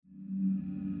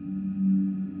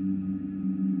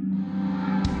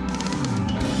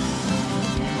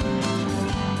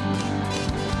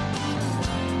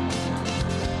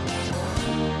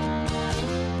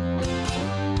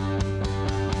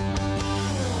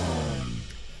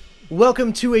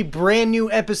Welcome to a brand new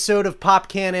episode of Pop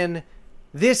Cannon.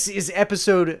 This is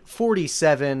episode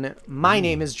 47. My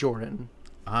name is Jordan.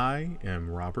 I am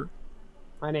Robert.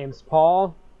 My name's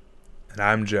Paul. And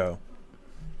I'm Joe.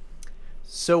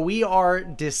 So we are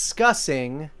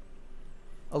discussing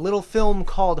a little film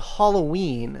called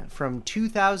Halloween from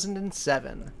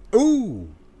 2007. Ooh,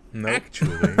 Nope.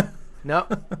 actually, No?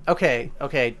 Okay.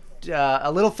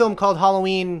 A little film called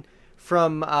Halloween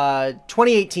from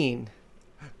 2018.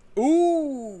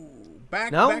 ooh,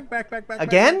 back, No? back.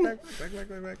 Again?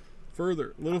 Back.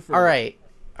 Further, a little further.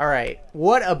 All right.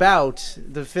 What about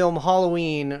the film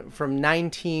Halloween from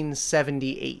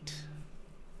 1978?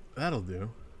 That'll do.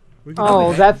 We can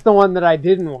Oh, do that's the one that I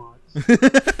didn't watch.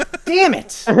 Damn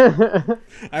it!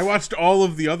 I watched all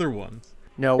of the other ones.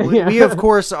 No, we of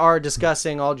course are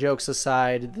discussing, all jokes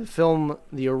aside, the film,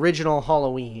 the original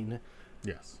Halloween,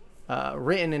 Yes,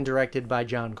 written and directed by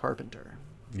John Carpenter.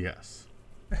 yes.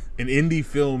 An indie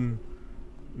film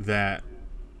that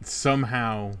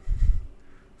somehow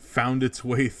found its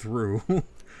way through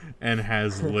and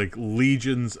has like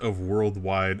legions of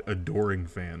worldwide adoring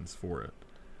fans for it.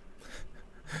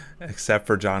 Except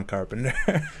for John Carpenter.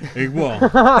 Well,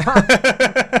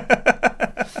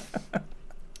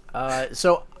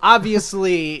 So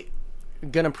obviously,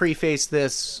 gonna preface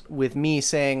this with me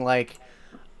saying, like,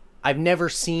 I've never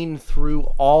seen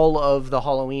through all of the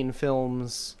Halloween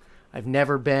films. I've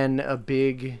never been a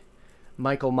big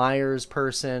Michael Myers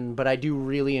person, but I do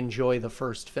really enjoy the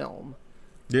first film.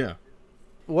 yeah.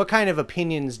 What kind of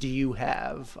opinions do you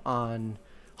have on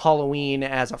Halloween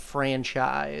as a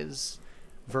franchise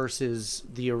versus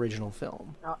the original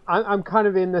film? I'm kind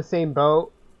of in the same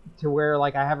boat to where,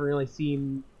 like, I haven't really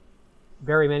seen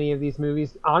very many of these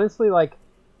movies. Honestly, like,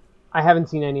 I haven't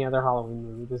seen any other Halloween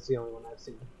movie. This is the only one I've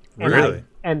seen. And Really?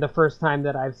 And the first time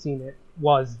that I've seen it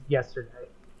was yesterday.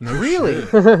 No Really?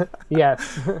 shit.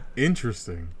 Yes.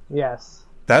 Interesting. Yes.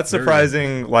 That's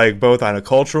surprising, like, both on a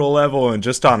cultural level and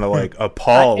just on a, like, a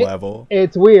Paul level.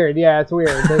 It's weird. Yeah, it's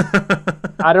weird.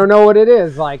 I don't know what it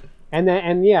is. Like, and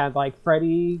like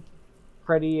Freddy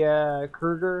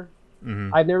Krueger.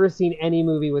 Mm-hmm. I've never seen any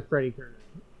movie with Freddy Krueger.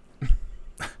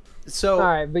 So, All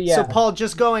right, but yeah. So, Paul,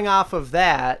 just going off of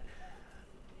that,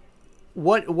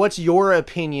 what's your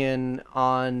opinion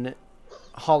on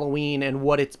Halloween and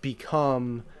what it's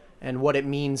become and what it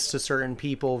means to certain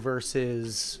people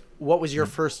versus what was your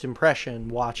first impression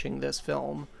watching this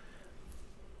film?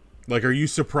 Like, are you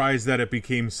surprised that it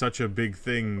became such a big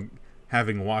thing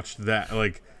having watched that?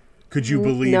 Like, could you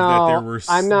believe that there were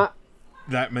I'm not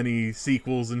that many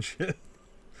sequels and shit?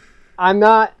 I'm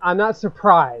not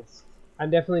surprised. I'm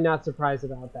definitely not surprised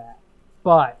about that.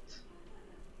 But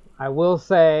I will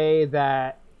say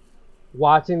that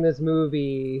watching this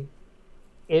movie,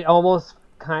 it almost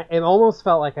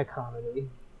felt like a comedy.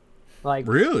 Like,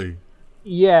 Really?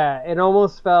 yeah, it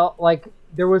almost felt like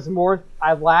there was more.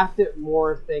 I laughed at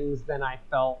more things than I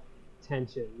felt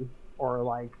tension or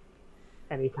like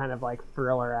any kind of like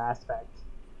thriller aspect.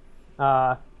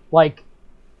 Like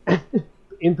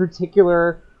in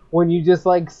particular, when you just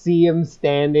like see him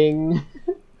standing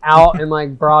out in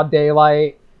like broad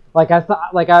daylight, like I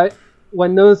thought,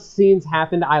 when those scenes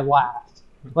happened, I laughed.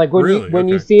 Like when Really?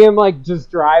 you Okay. see him like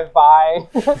just drive by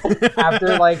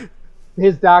after like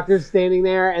his doctor's standing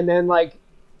there, and then like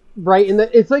right in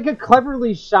the, it's like a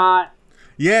cleverly shot.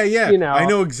 Yeah. You know, I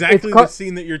know exactly it's the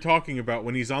scene that you're talking about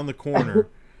when he's on the corner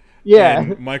Yeah,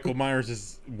 and Michael Myers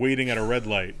is waiting at a red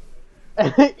light.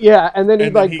 yeah, and then he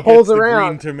And like then he pulls gets the around.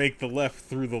 green to make the left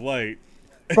through the light.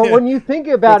 But when you think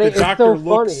about But it, the it's doctor so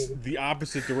looks funny. the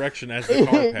opposite direction as the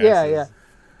car passes. Yeah. Yeah.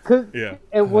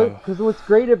 Because what's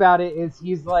great about it is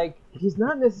he's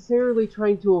not necessarily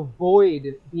trying to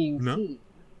avoid being No. seen,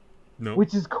 No.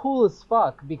 which is cool as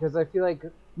fuck. Because I feel like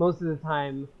most of the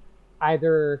time,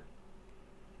 either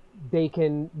they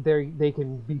can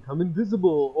become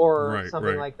invisible or Right,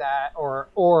 something right. like that,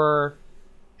 or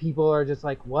people are just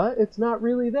like, what? It's not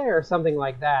really there, or something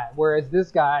like that. Whereas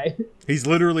this guy, He's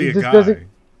literally he a just guy. doesn't-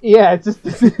 yeah, it's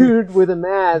just a dude with a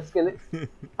mask, and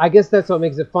I guess that's what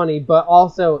makes it funny. But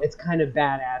also, it's kind of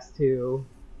badass too.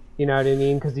 You know what I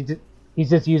mean? Because he's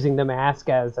just using the mask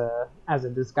as a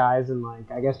disguise, and like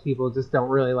I guess people just don't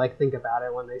really like think about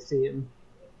it when they see him.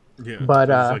 Yeah. But,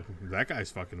 it's like, that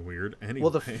guy's fucking weird. Anyway. Well,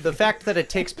 the fact that it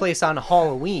takes place on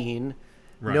Halloween,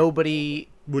 Right. nobody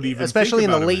would even especially think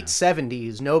in the about late him.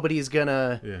 70s, nobody's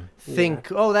gonna Yeah. think,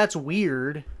 oh, that's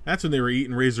weird. That's when they were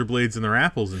eating razor blades in their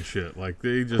apples and shit. Like,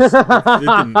 they just... it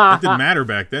didn't matter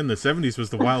back then. The 70s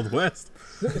was the Wild West.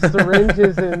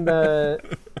 Syringes in the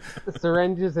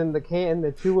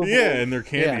chewable. Yeah, and their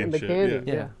candy Yeah, and the shit.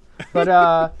 candy. Yeah. Yeah.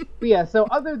 But yeah, so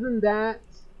other than that,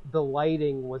 the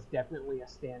lighting was definitely a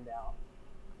standout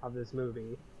of this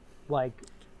movie. Like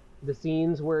the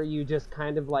scenes where you just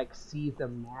kind of like see the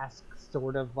mask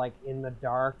sort of like in the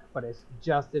dark, but it's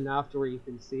just enough to where you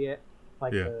can see it.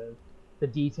 Like the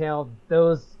detail,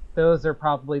 those are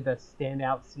probably the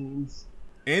standout scenes.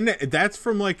 And that's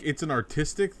from like, it's an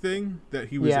artistic thing that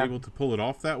he was able to pull it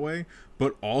off that way,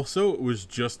 but also it was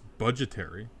just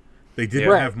budgetary. They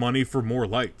didn't have money for more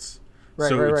lights.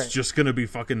 So it's just gonna be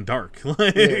fucking dark.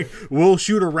 Like we'll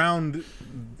shoot around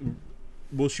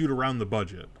the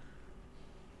budget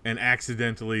and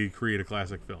accidentally create a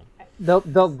classic film.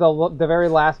 The very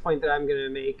last point that I'm gonna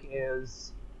make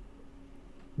is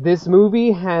this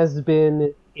movie has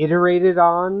been iterated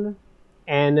on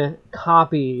and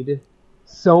copied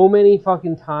so many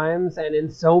fucking times and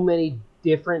in so many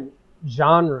different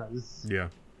genres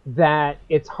that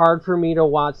it's hard for me to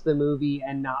watch the movie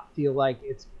and not feel like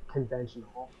it's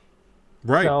conventional.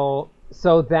 Right.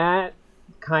 So that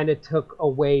kind of took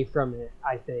away from it,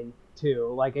 I think,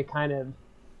 too. Like it kind of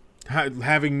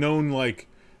having known like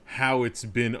how it's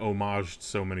been homaged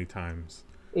so many times.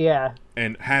 Yeah.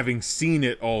 And having seen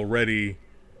it already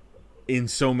in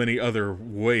so many other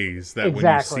ways that when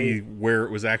you see where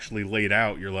it was actually laid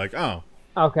out, you're like, oh,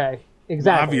 okay,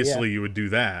 exactly. Obviously, you would do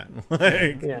that.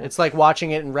 Like, it's like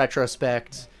watching it in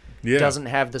retrospect. Doesn't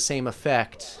have the same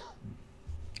effect.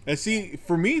 And see,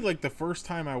 for me, like the first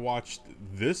time I watched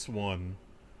this one,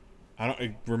 I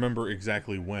don't remember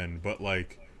exactly when, but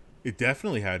like it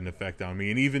definitely had an effect on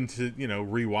me. And even to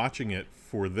rewatching it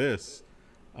for this,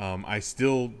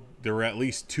 there were at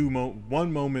least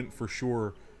one moment for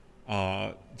sure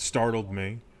startled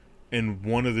me, and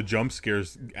one of the jump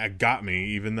scares got me,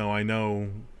 even though I know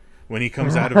when he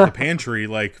comes out of the pantry,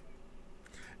 like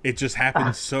it just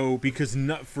happens because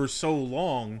for so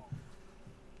long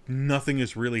nothing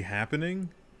is really happening,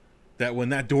 that when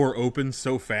that door opens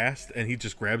so fast and he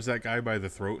just grabs that guy by the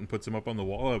throat and puts him up on the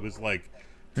wall, I was like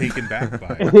taken back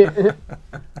by it.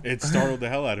 It startled the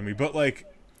hell out of me. But like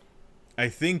I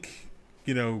think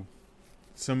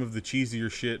some of the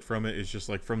cheesier shit from it is just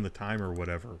like from the time or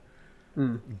whatever.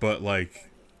 But like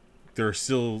there are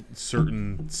still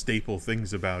certain staple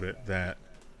things about it that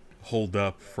hold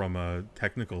up from a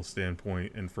technical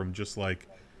standpoint, and from just like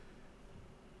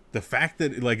the fact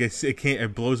that like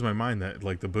it blows my mind that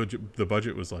like the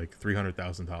budget was like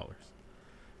 $300,000,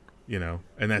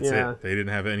 and that's it. They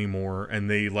didn't have any more, and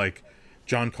they like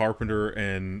John Carpenter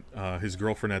and his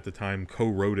girlfriend at the time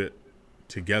co-wrote it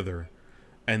together,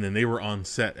 and then they were on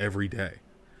set every day.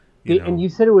 And you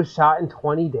said it was shot in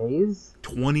 20 days?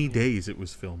 20 days it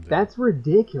was filmed in. That's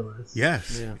ridiculous.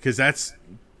 Yes, because that's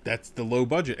the low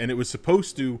budget, and it was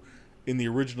supposed to, in the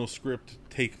original script,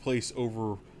 take place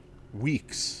over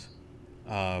weeks,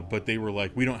 but they were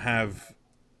like, we don't have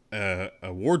a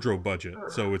wardrobe budget,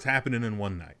 so it's happening in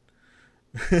one night.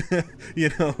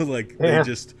 They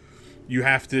just, you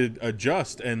have to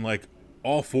adjust, and like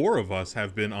all four of us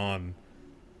have been on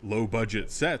low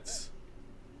budget sets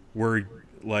where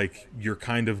like you're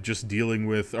kind of just dealing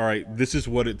with, all right, this is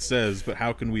what it says, but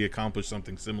how can we accomplish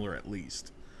something similar at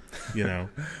least? We like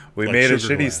made a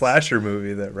shitty slasher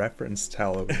movie that referenced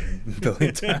Halloween a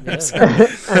billion times.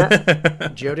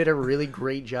 Joe did a really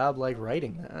great job like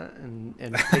writing that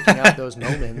and picking out those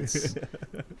moments.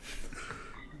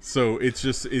 So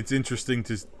it's interesting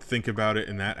to think about it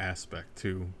in that aspect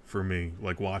too, for me,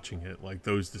 like watching it, like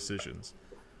those decisions.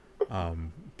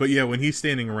 But yeah, when he's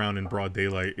standing around in broad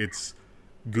daylight, it's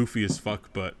goofy as fuck,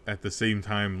 but at the same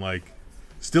time, like,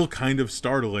 still kind of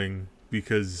startling,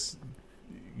 because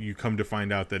you come to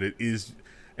find out that it is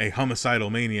a homicidal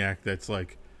maniac that's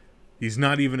like, he's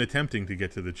not even attempting to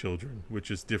get to the children, which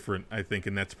is different, I think,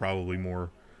 and that's probably more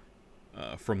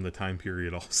from the time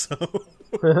period also.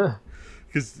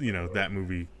 Because, that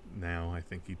movie now, I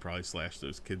think he'd probably slash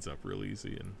those kids up real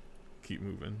easy and keep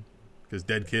moving. Because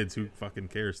dead kids, who fucking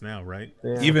cares now, right?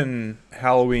 Yeah. Even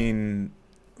Halloween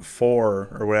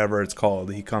 4 or whatever it's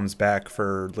called, he comes back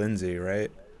for Lindsay, right?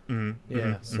 Mm-hmm.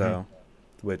 Yeah. So,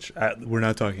 which we're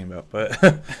not talking about, but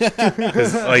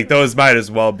because like those might as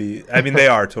well be. I mean, they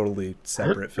are totally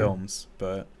separate films,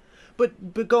 but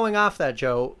going off that,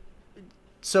 Joe.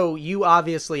 So you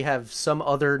obviously have some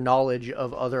other knowledge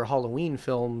of other Halloween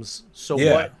films.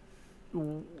 So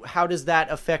how does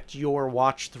that affect your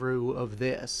watch through of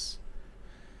this?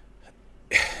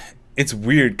 It's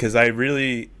weird because I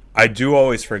do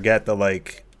always forget that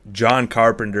like John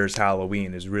Carpenter's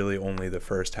Halloween is really only the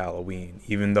first Halloween,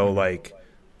 even though like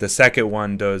the second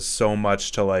one does so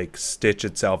much to like stitch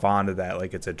itself onto that.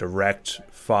 Like it's a direct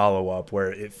follow up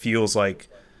where it feels like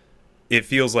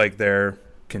they're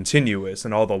continuous,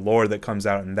 and all the lore that comes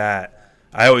out in that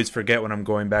I always forget when I'm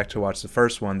going back to watch the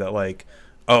first one that, like,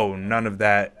 oh, none of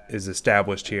that is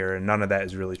established here, and none of that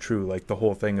is really true. Like, the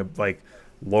whole thing of, like,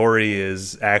 Lori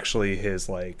is actually his,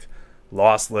 like,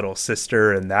 lost little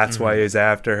sister, and that's why he's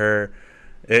after her.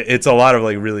 It's a lot of,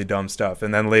 like, really dumb stuff.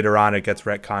 And then later on it gets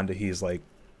retconned to he's, like,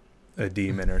 a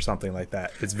demon or something like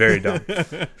that. It's very dumb.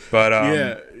 But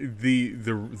yeah, the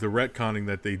retconning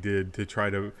that they did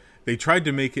they tried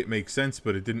to make it make sense,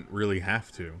 but it didn't really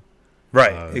have to.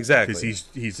 Right, exactly. Because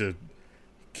he's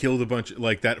killed a bunch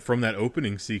like that from that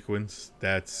opening sequence.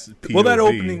 That's POV. Well, that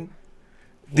opening,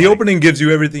 the opening gives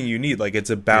you everything you need. Like, it's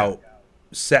about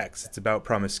sex, it's about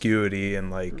promiscuity,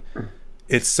 and like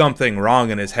it's something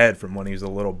wrong in his head from when he was a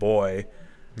little boy.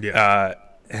 Yeah.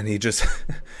 And he just,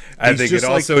 I think it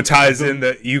also ties in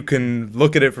that you can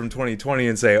look at it from 2020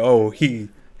 and say, oh, he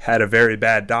had a very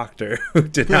bad doctor who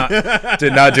did not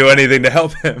do anything to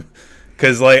help him.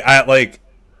 Because I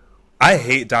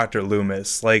hate Dr.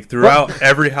 Loomis. Like, throughout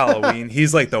every Halloween,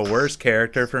 he's like the worst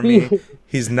character for me.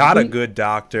 He's not a good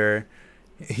doctor.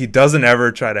 He doesn't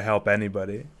ever try to help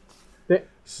anybody.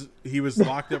 He was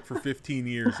locked up for 15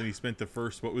 years, and he spent the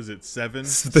first, what was it, 7?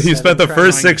 He spent the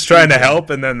first 6 trying to help,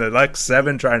 and then the next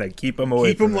 7 trying to keep him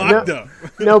away. Keep him locked up.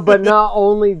 No, but not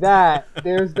only that.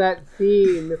 There's that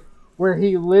scene where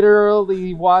he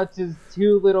literally watches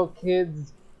 2 little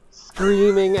kids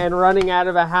screaming and running out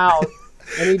of a house,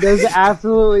 and he does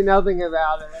absolutely nothing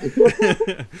about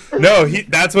it. No,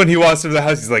 that's when he walks through the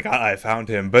house. He's like, I found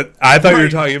him. But I thought you were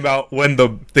talking about when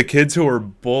the kids who were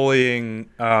bullying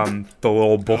the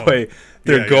little boy,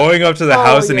 they're going up to the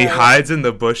house, and he hides in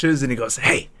the bushes, and he goes,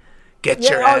 hey, get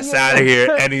your ass out of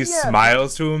here. And he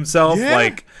smiles to himself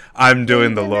like, I'm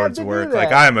doing the Lord's work.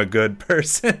 Like, I'm a good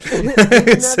person.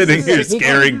 Sitting here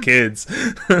scaring kids.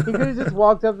 He could have just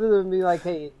walked up to them and be like,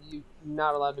 hey, you're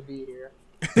not allowed to be here.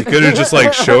 He could have just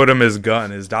like showed him his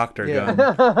gun, his doctor gun.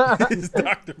 His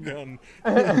doctor gun.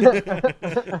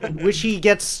 Which he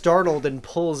gets startled and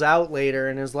pulls out later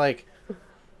and is like,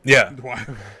 yeah.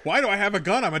 Why do I have a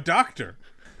gun? I'm a doctor.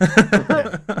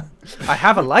 I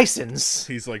have a license.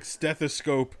 He's like,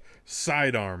 stethoscope,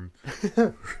 sidearm.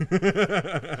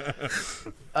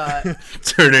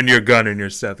 Turn in your gun and your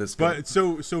stethoscope. But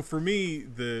so for me,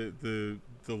 the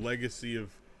legacy of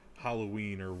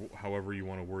Halloween, or however you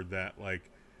want to word that, like,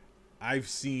 I've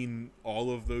seen all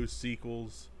of those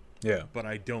sequels, but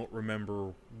I don't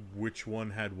remember which one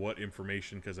had what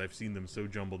information because I've seen them so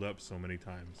jumbled up so many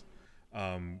times.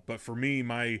 But for me,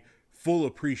 my full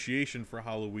appreciation for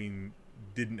Halloween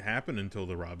didn't happen until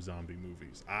the Rob Zombie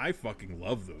movies. I fucking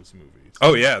love those movies.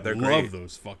 Oh yeah, they're great. Love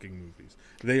those fucking movies.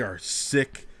 They are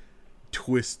sick,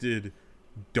 twisted,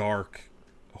 dark,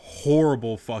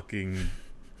 horrible fucking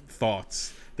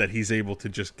thoughts that he's able to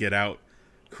just get out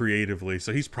creatively.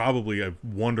 So he's probably a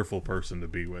wonderful person to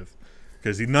be with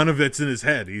because none of it's in his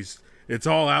head. It's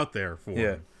all out there for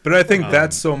him. But I think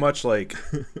that's so much like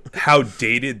how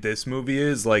dated this movie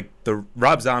is. Like, the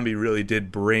Rob Zombie really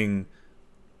did bring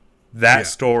that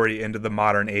story into the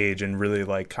modern age and really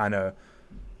like kind of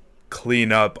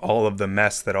clean up all of the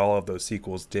mess that all of those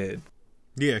sequels did.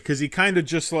 Yeah, because he kind of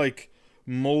just like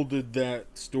molded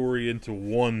that story into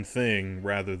one thing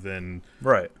rather than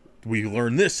we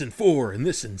learn this in 4 and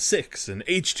this in 6 and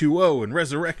H2O and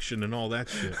resurrection and all that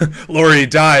shit. Laurie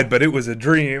died, but it was a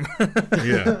dream.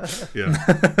 Yeah.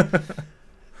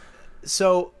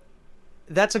 So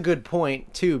that's a good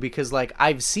point too, because like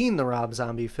I've seen the Rob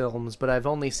Zombie films, but I've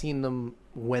only seen them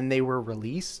when they were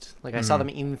released. Like I saw them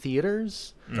in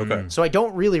theaters. Okay. So I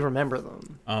don't really remember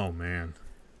them. Oh man.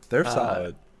 They're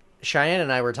solid. Cheyenne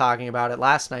and I were talking about it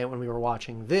last night when we were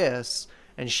watching this,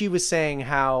 and she was saying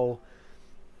how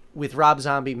with Rob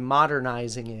Zombie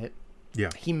modernizing it,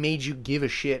 he made you give a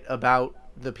shit about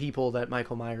the people that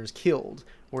Michael Myers killed.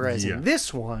 Whereas in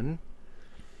this one,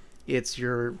 it's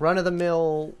your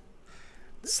run-of-the-mill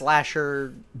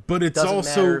slasher, but it doesn't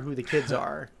also matter who the kids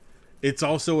are. It's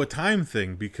also a time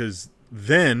thing because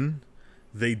then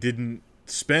they didn't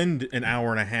spend an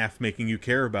hour and a half making you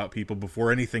care about people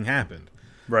before anything happened.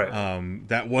 Right.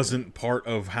 That wasn't part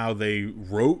of how they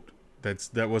wrote.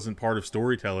 That wasn't part of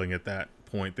storytelling at that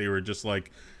point. They were just like,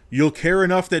 you'll care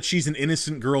enough that she's an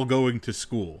innocent girl going to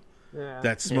school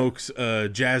that smokes a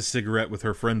jazz cigarette with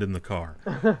her friend in the car.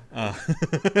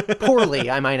 Poorly,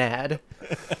 I might add.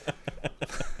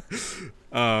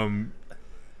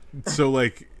 So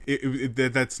like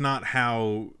that's not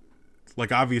how,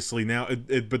 like, obviously now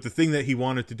but the thing that he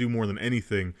wanted to do more than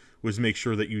anything was make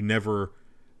sure that you never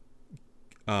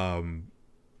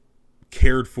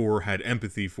cared for, had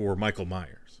empathy for Michael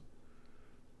Myers.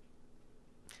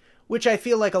 Which I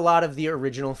feel like a lot of the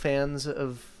original fans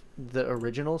of the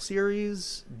original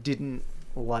series didn't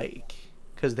like,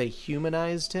 because they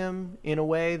humanized him in a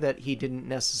way that he didn't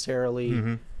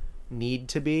necessarily need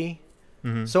to be.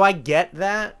 So I get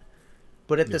that,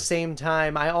 but at the same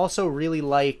time, I also really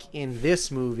like in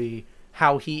this movie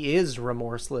how he is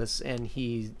remorseless and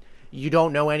you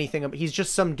don't know anything. He's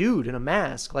just some dude in a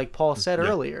mask, like Paul said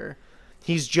earlier.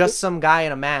 He's just some guy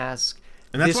in a mask.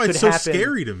 And that's why it's so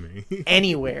scary to me.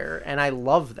 Anywhere, and I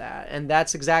love that. And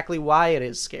that's exactly why it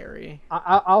is scary.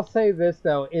 I'll say this,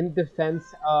 though, in defense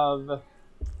of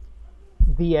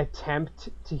the attempt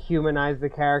to humanize the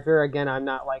character. Again, I'm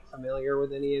not, like, familiar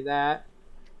with any of that.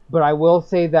 But I will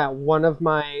say that one of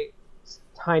my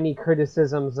tiny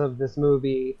criticisms of this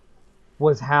movie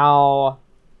was how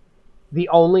the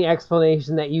only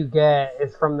explanation that you get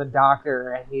is from the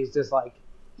doctor, and he's just like,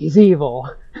 he's evil.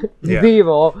 He's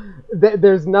evil.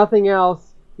 There's nothing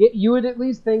else. You would at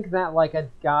least think that, like, a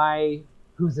guy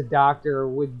who's a doctor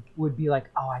would be like,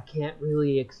 oh, I can't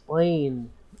really explain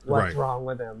what's wrong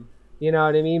with him. You know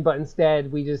what I mean? But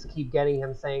instead, we just keep getting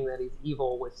him saying that he's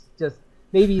evil, which just...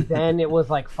 Maybe then it was,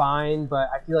 like, fine, but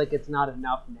I feel like it's not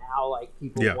enough now. Like,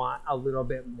 people want a little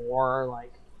bit more,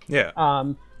 like... Yeah.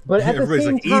 But at everybody's the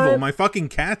same like, time, evil. My fucking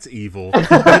cat's evil.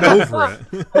 Get over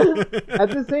it. At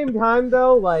the same time,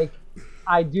 though, like,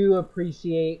 I do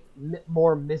appreciate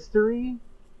more mystery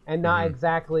and not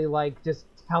exactly, like, just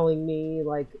telling me,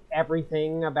 like,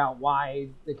 everything about why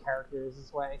the character is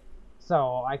this way.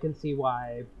 So I can see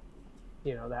why,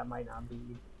 you know, that might not be...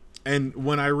 And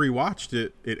when I rewatched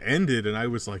it, it ended, and I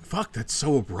was like, fuck, that's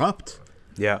so abrupt.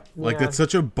 Yeah. Like, that's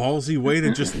such a ballsy way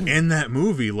to just end that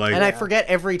movie. Like, and I forget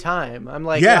every time. I'm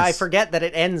like, Yes. I forget that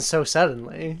it ends so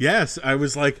suddenly. Yes, I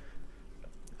was like...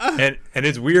 And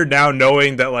it's weird now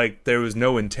knowing that, like, there was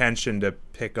no intention to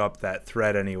pick up that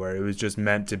thread anywhere. It was just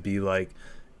meant to be like,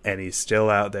 and he's still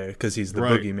out there because he's the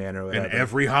boogeyman or whatever. And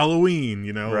every Halloween,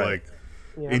 you know, like...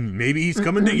 Yeah. And maybe he's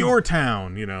coming to your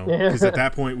town, you know, because at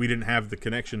that point we didn't have the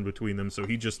connection between them, so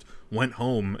he just went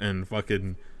home and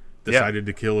fucking decided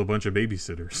to kill a bunch of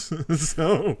babysitters.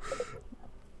 So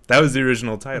that was the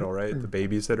original title, right? The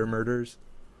Babysitter Murders,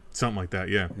 something like that.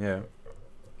 Yeah.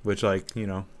 Which, like, you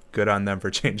know, good on them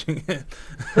for changing it.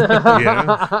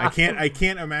 Yeah, I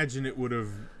can't imagine it would have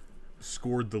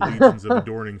scored the legions of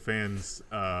adoring fans.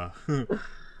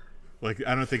 Like,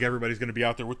 I don't think everybody's going to be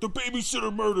out there with the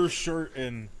Babysitter Murders shirt,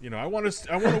 and, you know, I want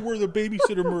to wear the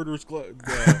Babysitter Murders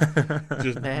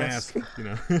just mask, you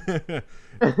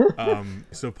know.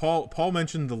 So Paul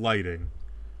mentioned the lighting.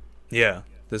 Yeah,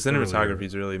 the cinematography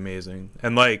is really amazing,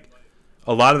 and, like,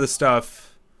 a lot of the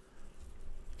stuff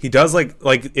he does, like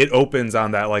it opens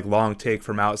on that, like, long take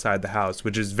from outside the house,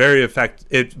 which is very effective.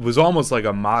 It was almost like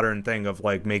a modern thing of,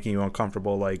 like, making you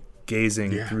uncomfortable, like,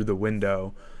 gazing through the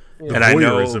window. The and I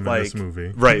know, voyeurism like, in this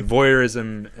movie. Right,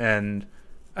 voyeurism, and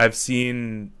I've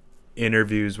seen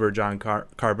interviews where John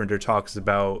Carpenter talks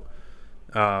about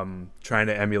trying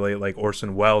to emulate, like,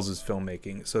 Orson Welles'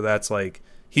 filmmaking. So that's, like,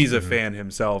 he's a fan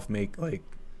himself,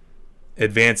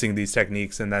 advancing these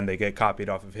techniques, and then they get copied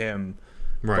off of him.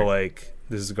 Right. But, like,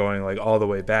 this is going, like, all the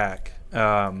way back.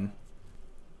 Do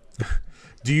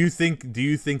you think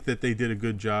that they did a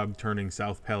good job turning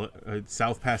South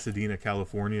Pasadena,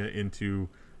 California into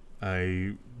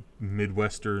a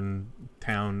Midwestern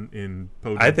town in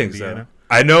Podunk, I think Indiana? so.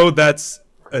 I know that's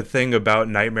a thing about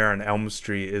Nightmare on Elm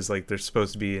Street is, like, they're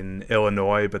supposed to be in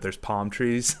Illinois, but there's palm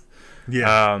trees.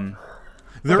 Yeah.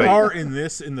 There are in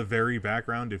the very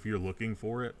background if you're looking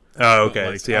for it. Oh, okay.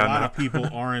 Like, a lot of people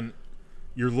aren't.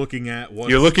 You're looking at what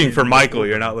you're looking for Michael.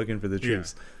 You're not looking for the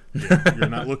trees. Yeah. You're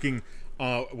not looking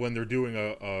when they're doing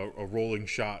a rolling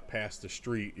shot past the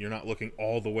street. You're not looking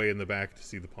all the way in the back to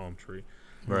see the palm tree.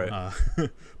 Right.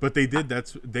 But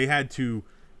they had to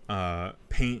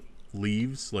paint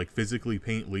leaves, like physically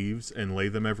paint leaves and lay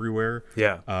them everywhere.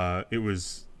 Yeah. It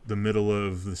was the middle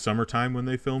of the summertime when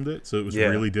they filmed it, so it was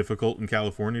really difficult in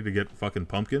California to get fucking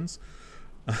pumpkins.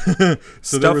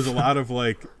 So there was a lot of,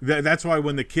 like, that's why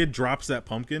when the kid drops that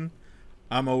pumpkin,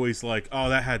 I'm always like, oh,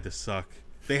 that had to suck.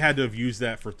 They had to have used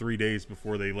that for 3 days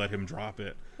before they let him drop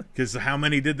it, because how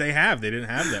many did they have? They didn't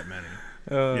have that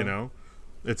many. You know,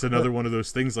 it's another one of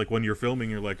those things, like, when you're filming,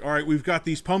 you're like, all right, we've got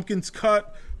these pumpkins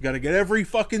cut, we got to get every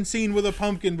fucking scene with a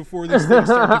pumpkin before this thing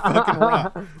starts to fucking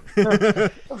rot.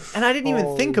 And I didn't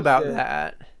even think about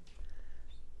that,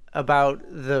 about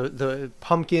the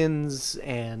pumpkins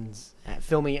and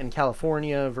filming it in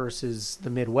California versus the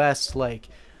Midwest. Like,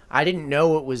 I didn't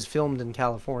know it was filmed in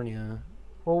California.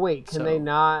 Well, wait, do they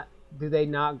not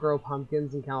grow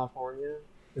pumpkins in California?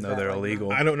 No, they're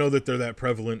illegal. I don't know that they're that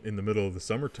prevalent in the middle of the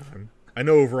summertime. I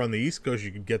know over on the East Coast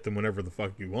you can get them whenever the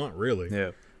fuck you want, really.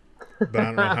 Yeah. but I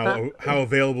don't know how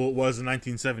available it was in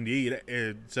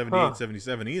 1978, 78,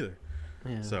 77 either.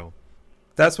 Yeah. So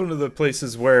That's one of the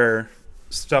places where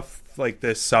stuff like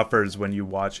this suffers when you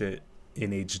watch it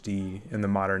in HD in the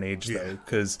modern age, though,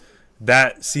 because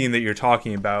that scene that you're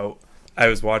talking about, I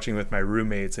was watching with my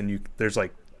roommates, and there's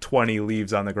like 20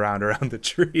 leaves on the ground around the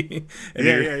tree,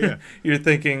 and you're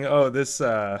thinking, oh, this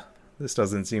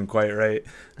doesn't seem quite right,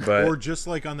 but or just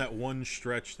like on that one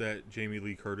stretch that Jamie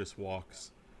Lee Curtis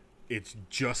walks, it's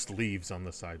just leaves on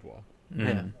the sidewalk.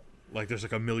 Yeah. Like there's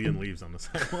like a million leaves on the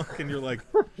sidewalk, and you're like,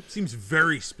 seems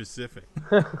very specific.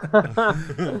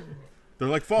 They're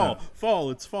like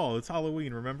fall, it's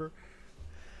Halloween, remember?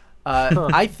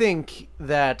 I think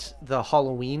that the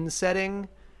Halloween setting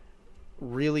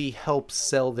really helps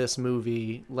sell this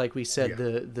movie. Like we said,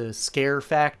 the scare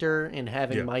factor in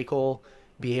having Michael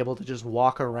be able to just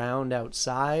walk around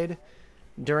outside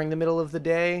during the middle of the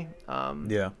day.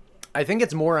 I think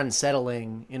it's more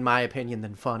unsettling, in my opinion,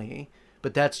 than funny.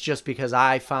 But that's just because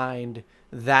I find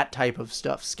that type of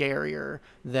stuff scarier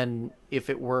than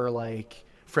if it were like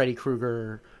Freddy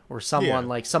Krueger or someone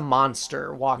like some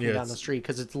monster walking down the street,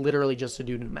 because it's literally just a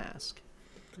dude in a mask.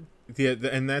 Yeah,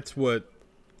 and that's what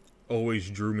always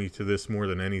drew me to this more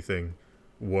than anything,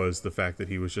 was the fact that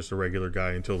he was just a regular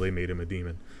guy until they made him a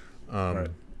demon.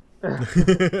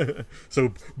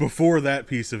 So before that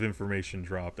piece of information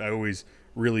dropped, I always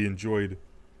really enjoyed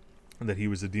that he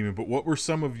was a demon. But what were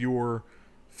some of your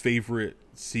favorite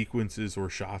sequences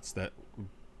or shots that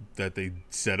they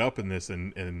set up in this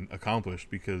and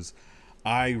accomplished? Because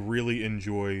I really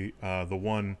enjoy the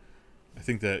one, I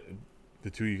think that the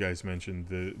two you guys mentioned,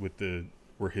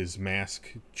 where his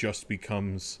mask just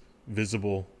becomes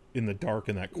visible in the dark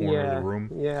in that corner of the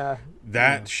room. Yeah.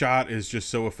 That shot is just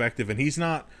so effective, and he's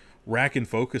not rack and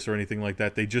focus or anything like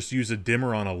that. They just use a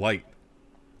dimmer on a light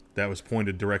that was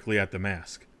pointed directly at the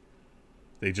mask.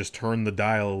 They just turn the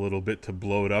dial a little bit to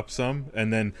blow it up some,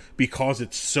 and then because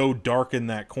it's so dark in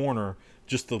that corner,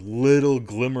 just the little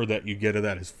glimmer that you get of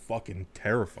that is fucking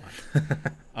terrifying.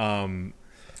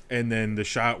 And then the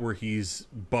shot where he's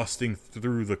busting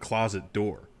through the closet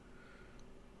door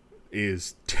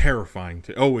is terrifying.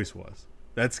 Always was.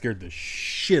 That scared the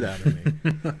shit out of me.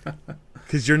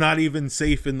 Because you're not even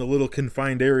safe in the little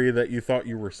confined area that you thought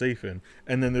you were safe in.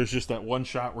 And then there's just that one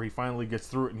shot where he finally gets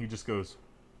through it and he just goes...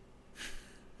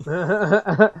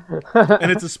 and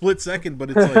it's a split second,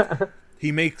 but it's like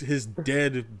he makes his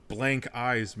dead blank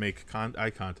eyes make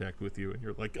eye contact with you, and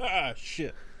you're like, ah,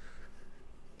 shit.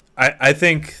 I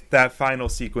think that final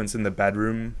sequence in the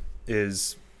bedroom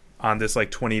is on this like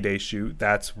 20-day shoot.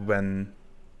 That's when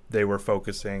they were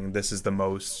focusing. This is the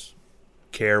most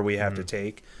care we have to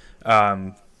take.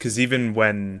 Because even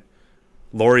when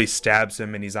Laurie stabs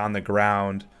him and he's on the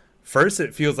ground, first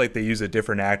it feels like they use a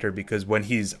different actor, because when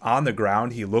he's on the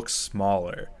ground, he looks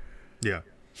smaller. Yeah.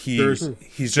 He's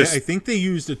just... I think they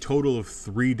used a total of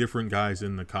 3 different guys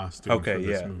in the costume for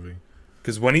this movie.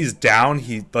 Because when he's down,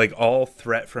 he like all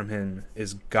threat from him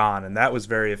is gone, and that was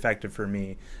very effective for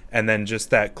me. And then just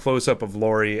that close up of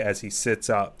Laurie as he sits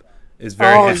up is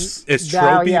very it's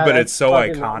tropey, but it's so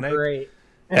iconic. Great.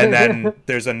 And then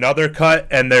there's another cut,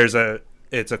 and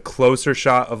it's a closer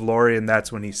shot of Laurie, and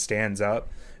that's when he stands up,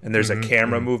 and there's a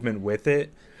camera movement with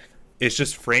it. It's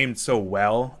just framed so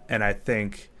well, and I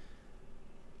think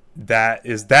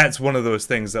that's one of those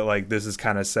things that like this is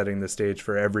kind of setting the stage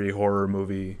for every horror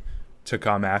movie to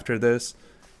come after this,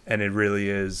 and it really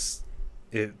is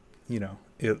it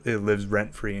lives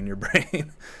rent free in your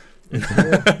brain.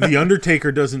 The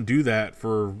Undertaker doesn't do that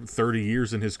for 30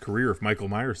 years in his career if Michael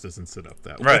Myers doesn't sit up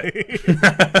that way.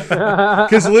 Right.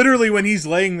 Because literally when he's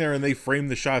laying there and they frame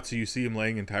the shot so you see him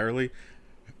laying entirely,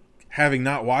 having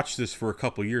not watched this for a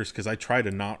couple years, because I try to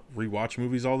not rewatch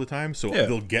movies all the time, so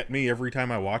they'll get me every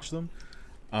time I watch them.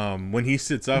 When he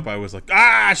sits up, I was like,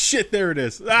 ah, shit, there it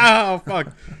is. Oh,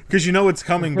 fuck. Because you know it's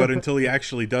coming, but until he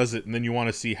actually does it, and then you want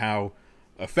to see how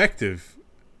effective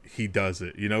he does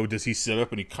it. You know, does he sit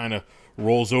up and he kind of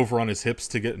rolls over on his hips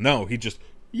to get... No, he just...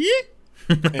 Yeah.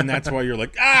 And that's why you're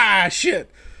like, ah,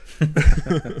 shit.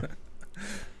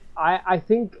 I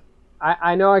think...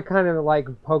 I know I kind of like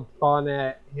poked fun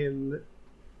at him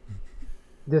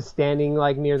just standing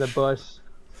like near the bush,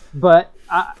 but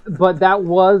that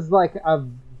was like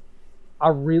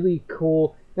a really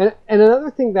cool... And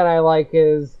another thing that I like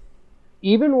is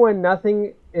even when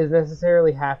nothing is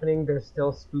necessarily happening, there's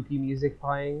still spooky music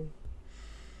playing.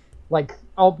 Like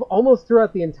almost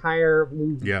throughout the entire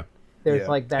movie. Yeah. There's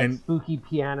like that spooky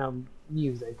piano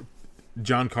music.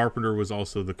 John Carpenter was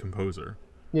also the composer.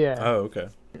 Yeah. Oh, okay.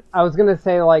 I was gonna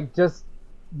say, like, just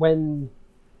when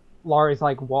Laurie's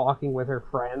like walking with her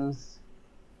friends,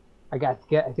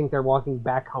 I think they're walking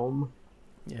back home,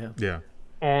 Yeah. Yeah.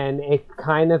 and it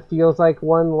kind of feels like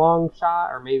one long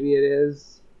shot, or maybe it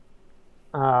is.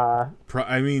 I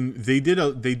mean, they did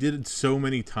it so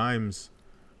many times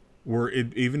where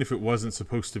it, even if it wasn't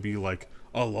supposed to be like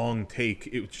a long take,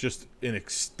 it was just an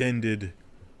extended,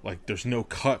 like there's no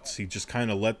cuts. He just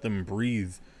kind of let them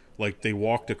breathe. Like they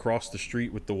walked across the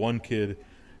street with the one kid,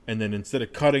 and then instead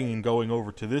of cutting and going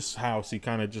over to this house, he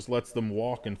kind of just lets them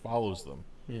walk and follows them.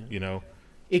 Yeah. You know,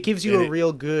 It gives you And a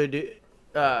real good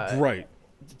right?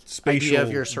 Spatial idea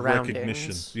of your surroundings.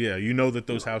 recognition. Yeah, you know that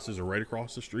those houses are right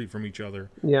across the street from each other.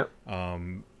 Yep.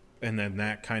 And then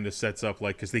that kind of sets up,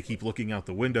 like, because they keep looking out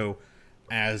the window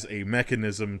as a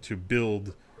mechanism to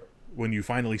build. When you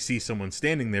finally see someone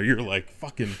standing there, you're like,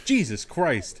 fucking Jesus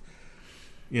Christ.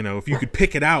 You know, if you could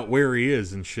pick it out where he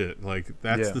is and shit. Like,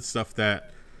 that's Yeah. the stuff that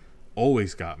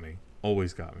always got me.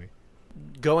 Always got me.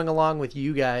 Going along with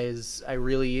you guys, I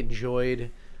really enjoyed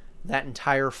that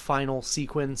entire final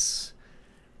sequence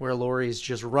where Laurie's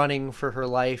just running for her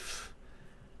life.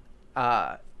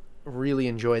 Really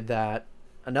enjoyed that.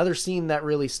 Another scene that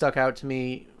really stuck out to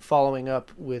me, following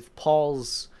up with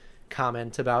Paul's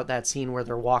comment about that scene where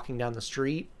they're walking down the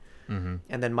street, and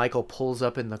then Michael pulls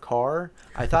up in the car.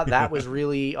 I thought that was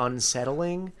really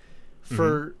unsettling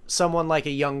for someone like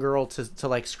a young girl to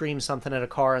like scream something at a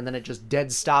car, and then it just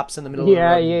dead stops in the middle of the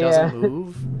road and doesn't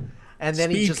move. And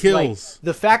then he Speed just kills. like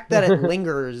the fact that it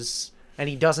lingers and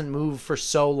he doesn't move for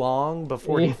so long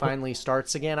before he finally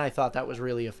starts again. I thought that was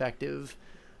really effective.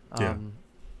 Yeah.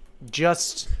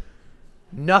 Just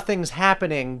nothing's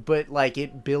happening, but like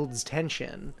it builds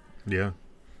tension. Yeah.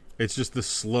 It's just the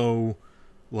slow,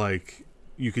 like,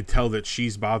 you could tell that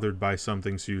she's bothered by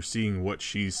something, so you're seeing what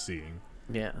she's seeing.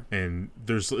 Yeah. And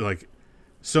there's, like,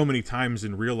 so many times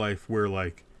in real life where,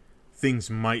 like, things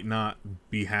might not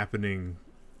be happening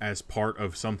as part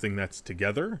of something that's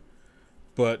together,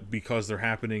 but because they're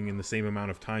happening in the same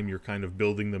amount of time, you're kind of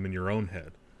building them in your own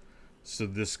head. So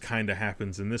this kind of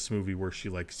happens in this movie where she,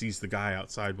 like, sees the guy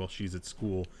outside while she's at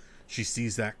school. She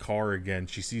sees that car again.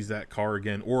 She sees that car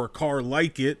again, or a car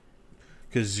like it,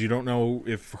 because you don't know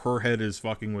if her head is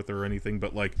fucking with her or anything,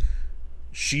 but, like,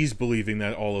 she's believing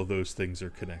that all of those things are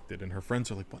connected, and her friends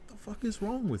are like, what the fuck is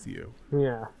wrong with you?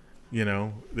 Yeah. You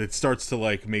know, it starts to,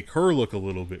 like, make her look a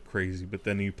little bit crazy, but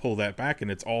then you pull that back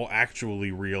and it's all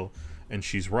actually real, and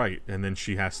she's right. And then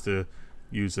she has to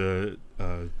use a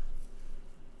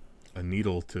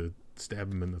needle to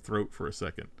stab him in the throat for a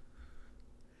second.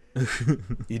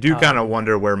 You do kind of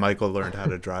wonder where Michael learned how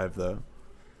to drive, though.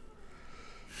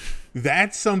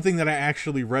 That's something that I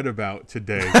actually read about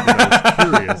today, 'cause I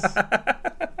was curious.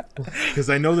 Because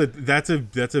I know that's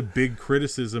a big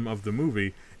criticism of the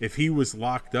movie. If he was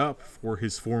locked up for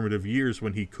his formative years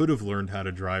when he could have learned how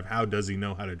to drive, how does he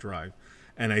know how to drive?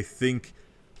 And I think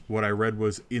what I read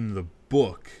was in the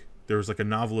book, there was like a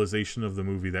novelization of the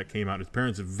movie that came out. His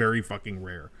parents are very fucking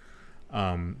rare.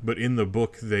 But in the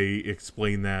book, they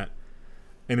explain that,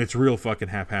 and it's real fucking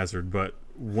haphazard, but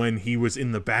when he was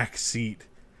in the back seat,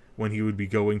 when he would be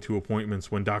going to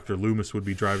appointments, when Dr. Loomis would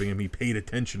be driving him, he paid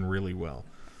attention really well.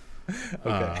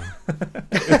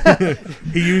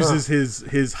 He uses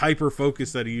his hyper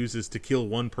focus that he uses to kill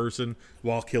one person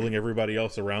while killing everybody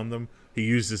else around them. He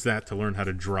uses that to learn how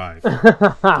to drive.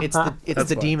 It's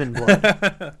the demon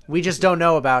blood. We just don't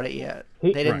know about it yet.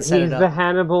 They didn't Right. set He's it the up.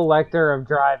 Hannibal Lecter of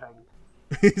driving.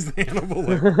 He's the Hannibal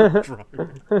Lecter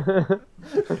driver.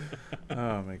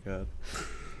 Oh my god.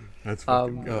 That's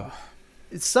fucking good. Ugh.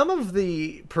 Some of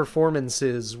the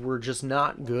performances were just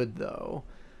not good, though.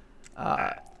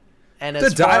 And The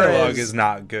as far dialogue as, is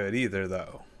not good either,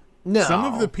 though. no. Some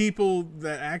of the people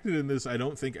that acted in this, I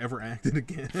don't think ever acted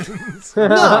again.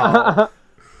 No.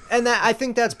 And that I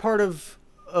think that's part of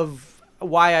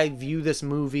why I view this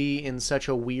movie in such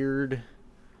a weird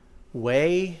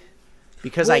way,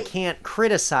 because I can't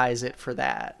criticize it for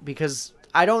that, because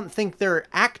I don't think they're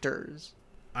actors.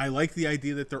 I like the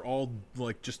idea that they're all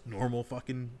like just normal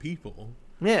fucking people.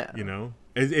 Yeah. You know,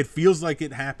 it feels like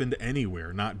it happened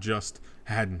anywhere, not just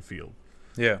Haddonfield.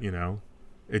 Yeah. You know,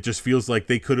 it just feels like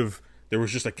they could have. There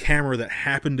was just a camera that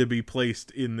happened to be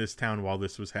placed in this town while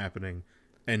this was happening,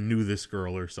 and knew this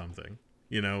girl or something.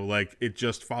 You know, like it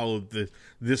just followed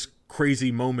this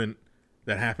crazy moment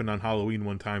that happened on Halloween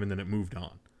one time, and then it moved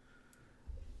on.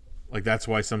 Like that's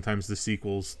why sometimes the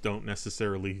sequels don't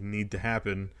necessarily need to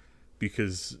happen,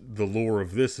 because the lore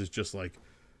of this is just like,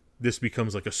 this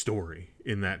becomes like a story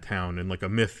in that town and like a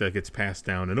myth that gets passed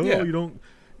down, and Yeah. you don't,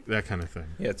 that kind of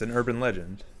thing. Yeah, it's an urban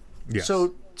legend. Yes.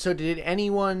 So did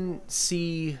anyone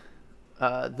see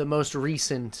the most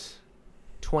recent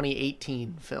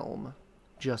 2018 film,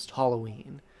 Just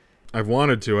Halloween? I've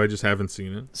wanted to. I just haven't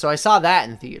seen it. So I saw that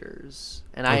in theaters,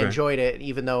 and I Okay. enjoyed it,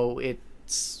 even though it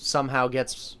somehow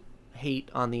gets hate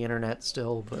on the internet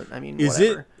still. But I mean, Is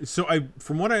whatever. it? So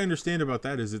from what I understand about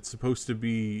that, is it supposed to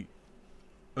be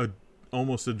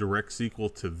almost a direct sequel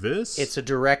to this? It's a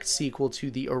direct sequel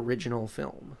to the original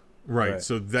film. right. Right.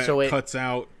 So that So it- cuts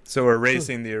out. So we're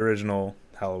erasing the original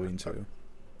Halloween 2.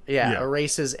 Yeah, Yeah.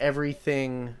 erases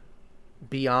everything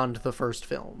beyond the first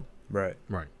film, Right.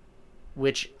 Right.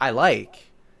 which I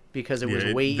like because it was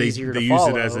way they, easier they to use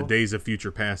follow. it as a Days of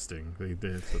Future Pasting.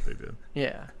 That's what they did.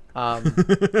 Yeah.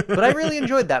 But I really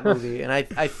enjoyed that movie, and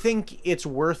I think it's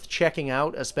worth checking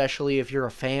out, especially if you're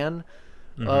a fan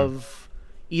of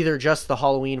either just the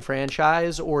Halloween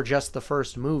franchise or just the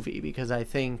first movie, because I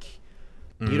think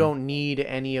you don't need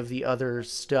any of the other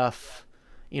stuff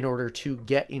in order to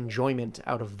get enjoyment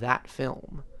out of that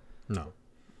film. No.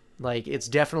 Like, it's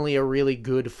definitely a really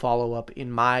good follow-up,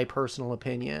 in my personal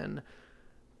opinion,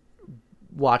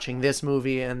 watching this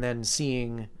movie and then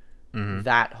seeing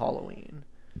that Halloween.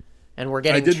 And we're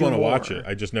getting I did want to watch it.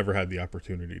 I just never had the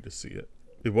opportunity to see it.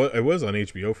 It was on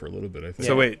HBO for a little bit, I think.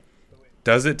 So wait,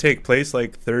 does it take place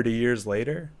like 30 years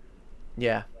later?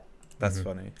 Yeah. That's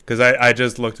funny, because I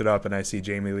just looked it up and I see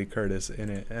Jamie Lee Curtis in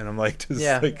it, and I'm like, does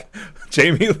like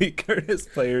Jamie Lee Curtis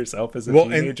play herself as a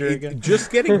teenager again?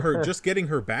 Just getting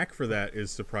her back for that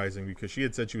is surprising, because she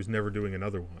had said she was never doing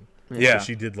another one. Yeah. So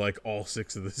she did like all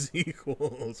 6 of the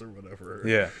sequels or whatever.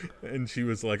 Yeah. And she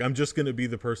was like, I'm just gonna be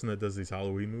the person that does these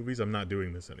Halloween movies. I'm not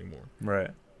doing this anymore. Right.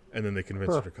 And then they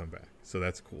convinced her to come back. So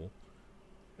that's cool.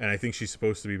 And I think she's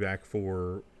supposed to be back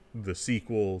for the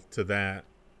sequel to that.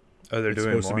 Oh, they're It's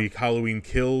doing supposed more. to be Halloween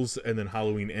Kills and then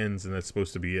Halloween Ends, and that's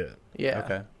supposed to be it. Yeah.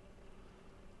 Okay.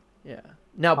 Yeah.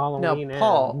 Now, Halloween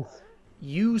Paul, ends.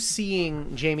 you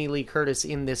seeing Jamie Lee Curtis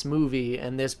in this movie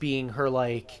and this being her,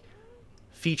 like,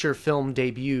 feature film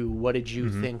debut, what did you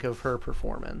think of her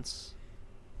performance?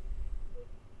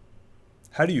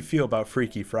 How do you feel about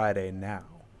Freaky Friday now?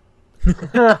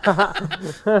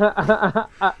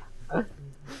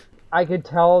 I could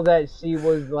tell that she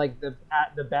was like the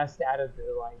best out of the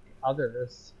like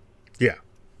others, Yeah.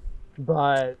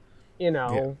 but you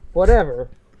know, Yeah. whatever.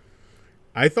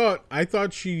 I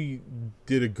thought she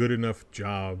did a good enough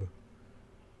job.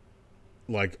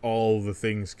 Like, all the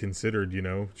things considered, you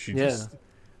know, she just,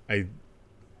 I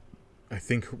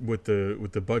think with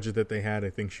the budget that they had, I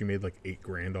think she made like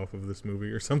 $8,000 off of this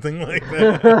movie or something like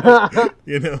that.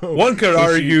 You know, One could So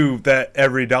argue that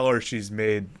every dollar she's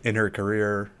made in her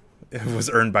career was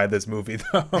earned by this movie,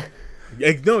 though.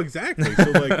 No, exactly.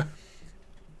 So like,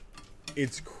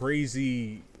 it's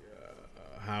crazy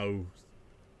how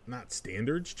not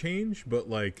standards change, but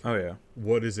like Oh yeah.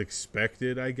 what is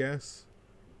expected, I guess.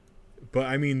 But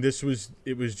I mean, it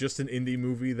was just an indie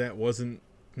movie that wasn't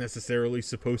necessarily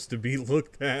supposed to be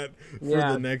looked at for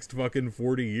Yeah. the next fucking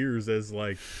 40 years as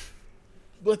like,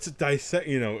 let's dissect,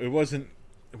 you know, it wasn't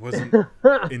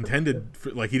intended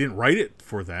for, like, he didn't write it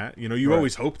for that. You know, you Right.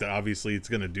 always hope that obviously it's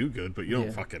going to do good, but you don't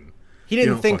Yeah. fucking He you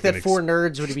didn't don't think that fucking four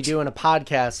nerds would be doing a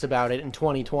podcast about it in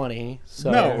 2020.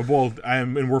 So No, well,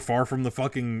 and we're far from the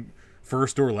fucking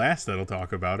first or last that'll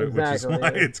talk about it, Exactly. which is why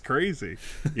it's crazy.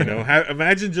 You know,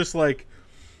 imagine just like,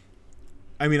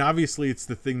 I mean, obviously it's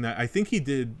the thing that I think he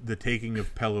did the Taking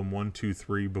of Pelham 1, 2,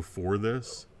 3 before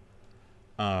this,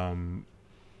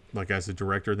 like as a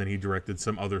director. Then he directed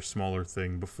some other smaller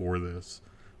thing before this,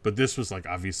 but this was like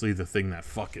obviously the thing that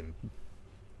fucking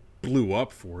blew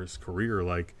up for his career.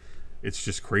 Like, it's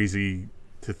just crazy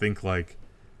to think like,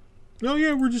 oh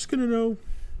yeah, we're just gonna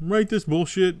write this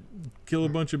bullshit, kill a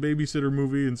bunch of babysitter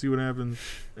movie and see what happens.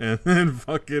 And then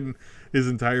fucking his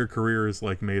entire career is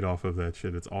like made off of that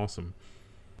shit. It's awesome.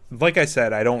 Like I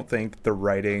said, I don't think the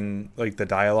writing, like the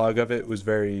dialogue of it, was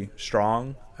very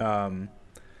strong.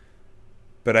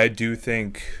 But I do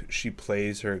think she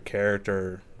plays her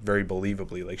character very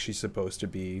believably. Like, she's supposed to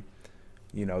be,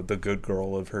 you know, the good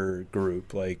girl of her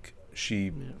group. Like,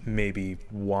 she maybe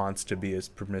wants to be as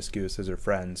promiscuous as her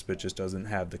friends, but just doesn't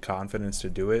have the confidence to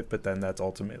do it. But then that's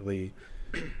ultimately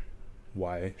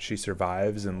why she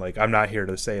survives. And like, I'm not here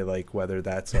to say like whether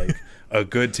that's like a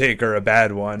good take or a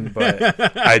bad one,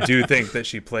 but I do think that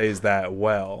she plays that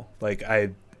well. Like,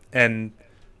 and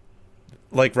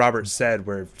like Robert said,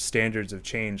 where standards have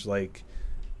changed, like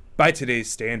by today's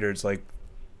standards, like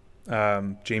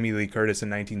Jamie Lee Curtis in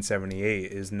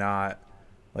 1978 is not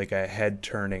like a head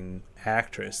turning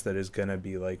actress that is going to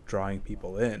be like drawing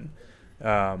people in,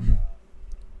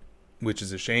 which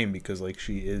is a shame, because like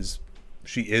she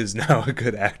is now a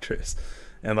good actress.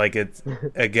 And like, it's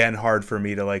again hard for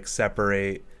me to like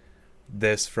separate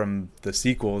this from the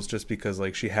sequels, just because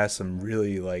like she has some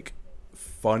really like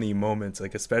funny moments,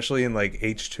 like especially in like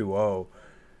H2O.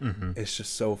 It's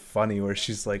just so funny where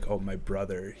she's like, oh, my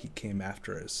brother, he came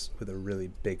after us with a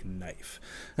really big knife.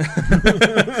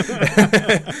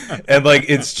 And like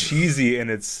it's cheesy and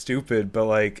it's stupid, but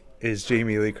like it's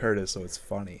Jamie Lee Curtis, so it's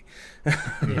funny.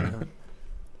 Yeah.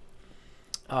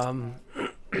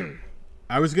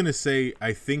 I was gonna say,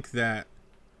 I think that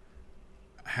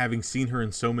having seen her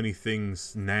in so many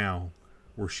things now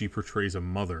where she portrays a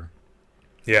mother,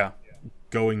 Yeah.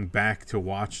 going back to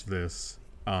watch this,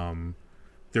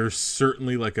 there's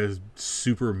certainly like a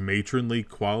super matronly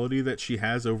quality that she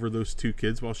has over those two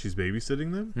kids while she's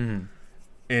babysitting them.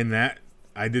 And that,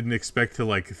 I didn't expect to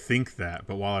like think that,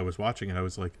 but while I was watching it, I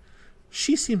was like,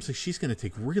 she seems like she's going to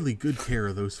take really good care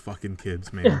of those fucking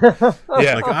kids, man.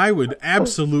 Yeah. Like, I would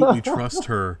absolutely trust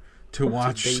her to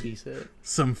watch Babysit.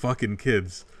 some fucking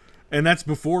kids. And that's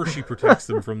before she protects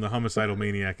them from the homicidal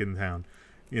maniac in town.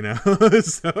 You know?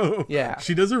 So Yeah.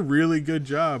 she does a really good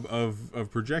job of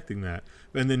projecting that.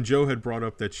 And then Joe had brought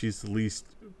up that she's the least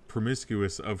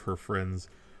promiscuous of her friends,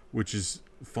 which is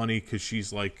funny because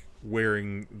she's like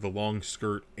wearing the long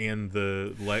skirt and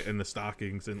the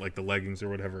stockings and like the leggings or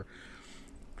whatever.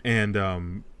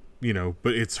 And you know,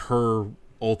 but it's her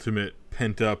ultimate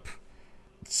pent up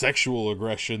sexual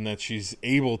aggression that she's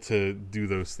able to do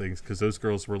those things because those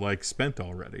girls were like spent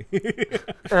already.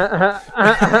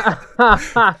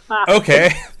 Okay.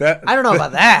 That I don't know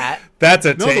about that. that's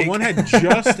a No, take. the one had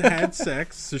just had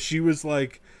sex, so she was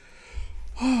like,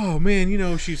 oh man, you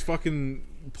know, she's fucking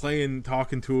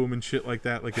talking to him and shit like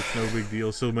that, like it's no big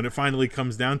deal. So when it finally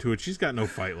comes down to it, she's got no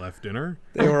fight left in her.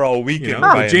 They were all You weakened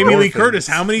know? by Jamie Lee endorphins. Curtis,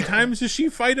 how many times does she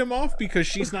fight him off because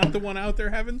she's not the one out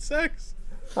there having sex?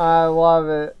 I love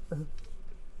it.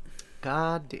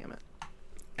 God damn it.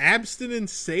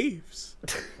 Abstinence saves.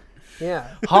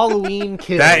 Yeah. Halloween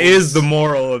kills. That is the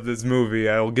moral of this movie.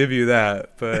 I will give you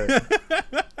that. But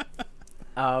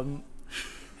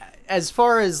As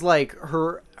far as like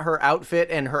her outfit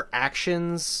and her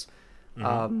actions,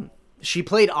 she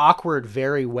played awkward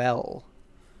very well.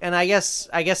 And I guess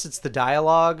it's the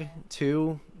dialogue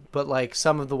too, but like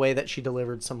some of the way that she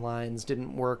delivered some lines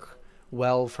didn't work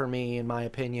well for me, in my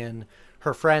opinion.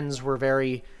 Her friends were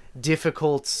very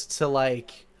difficult to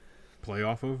like Play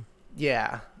off of?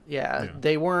 yeah.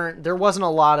 There wasn't a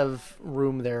lot of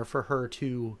room there for her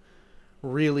to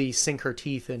really sink her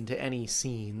teeth into any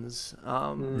scenes.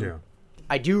 Yeah.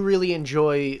 I do really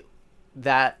enjoy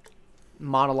that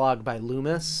monologue by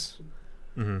Loomis,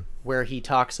 where he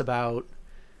talks about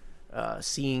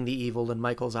seeing the evil in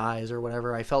Michael's eyes or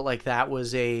whatever. I felt like that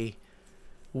was a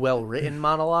well-written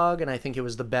monologue, and I think it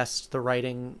was the best the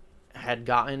writing had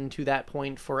gotten to that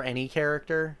point for any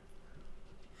character.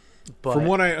 But From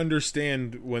what I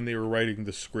understand, when they were writing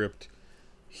the script,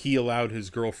 he allowed his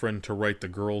girlfriend to write the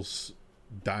girls'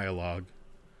 dialogue,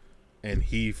 and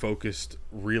he focused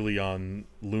really on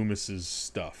Loomis's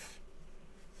stuff,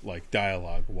 like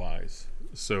dialogue-wise.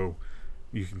 So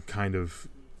you can kind of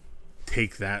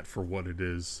take that for what it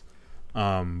is.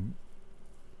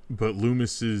 But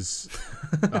Loomis's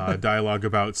dialogue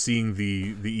about seeing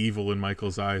the evil in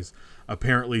Michael's eyes,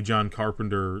 apparently John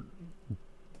Carpenter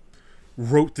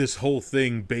wrote this whole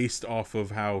thing based off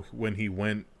of how when he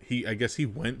went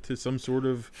to some sort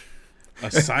of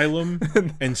asylum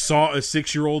and saw a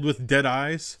 6-year-old with dead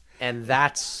eyes. and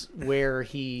that's where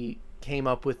he came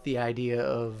up with the idea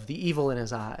of the evil in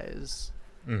his eyes.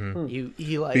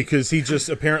 He like Because he just,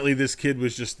 apparently this kid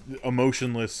was just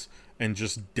emotionless and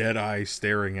just dead eye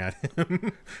staring at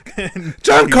him. And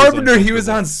John he Carpenter, he was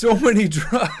uncomfortable. on so many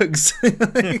drugs.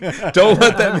 Like, don't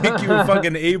let that make you a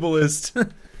fucking ableist.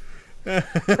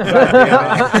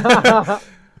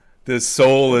 The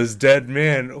soul is dead,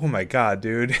 man. Oh my god,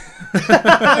 dude.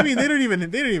 I mean, they don't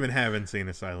even have insane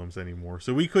asylums anymore,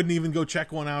 so we couldn't even go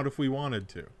check one out if we wanted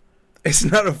to. It's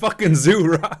not a fucking zoo,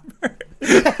 Robert.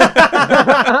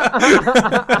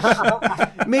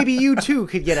 maybe you too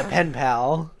could get a pen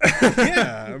pal.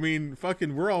 Yeah, I mean,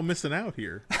 fucking, we're all missing out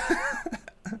here.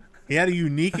 He had a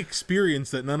unique experience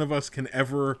that none of us can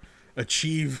ever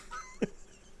achieve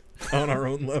on our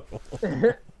own level.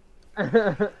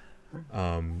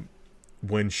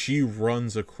 When she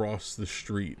runs across the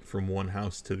street from one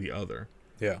house to the other,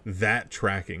 Yeah. that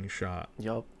tracking shot,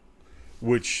 Yup.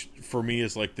 which for me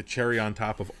is like the cherry on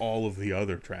top of all of the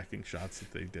other tracking shots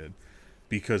that they did,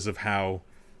 because of how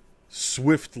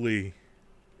swiftly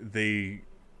they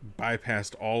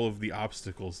bypassed all of the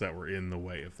obstacles that were in the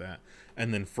way of that,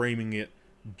 and then framing it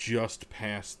just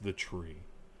past the tree.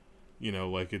 You know,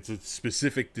 like it's a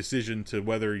specific decision to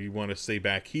whether you want to stay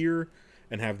back here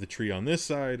and have the tree on this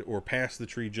side, or pass the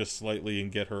tree just slightly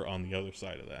and get her on the other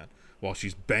side of that. while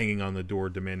she's banging on the door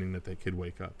demanding that kid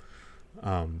wake up.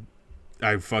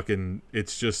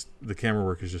 It's just, the camera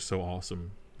work is just so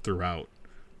awesome throughout.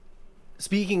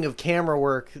 Speaking of camera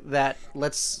work,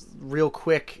 let's real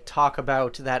quick talk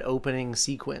about that opening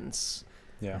sequence.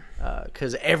 Yeah.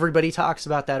 Because everybody talks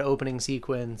about that opening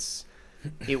sequence.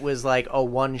 It was like a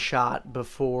one shot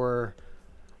before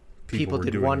people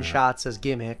did one shots as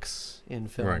gimmicks in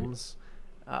films.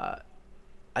 Right.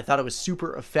 I thought it was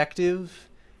super effective.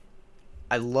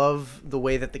 I love the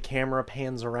way that the camera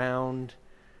pans around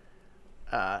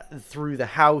through the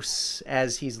house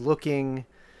as he's looking.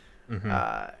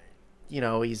 Mm-hmm.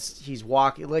 He's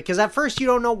walking, like, because at first you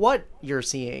don't know what you're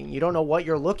seeing. You don't know what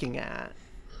you're looking at.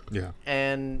 Yeah.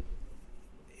 And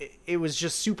it was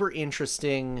just super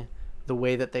interesting the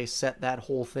way that they set that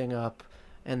whole thing up,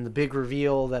 and the big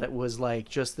reveal that it was like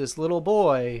just this little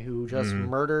boy who just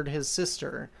murdered his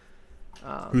sister.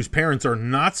 Whose parents are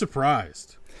not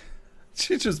surprised.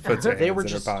 She just puts her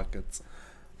hands in her pockets.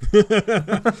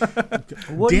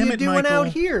 What are you doing Michael? Out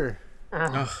here?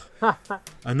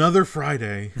 Another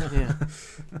Friday. Yeah.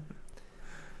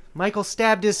 Michael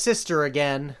stabbed his sister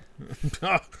again.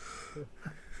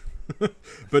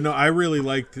 But no, I really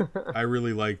liked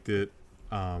it.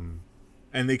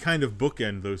 And they kind of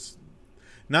bookend those.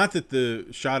 Not that the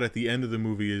shot at the end of the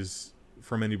movie is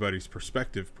from anybody's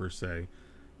perspective per se,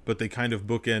 but they kind of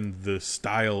bookend the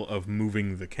style of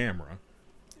moving the camera.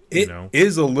 It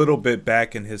is a little bit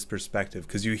back in his perspective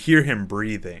because you hear him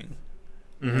breathing,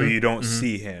 but you don't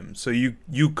see him. So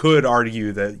you could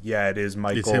argue that it is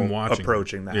Michael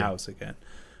approaching the house again.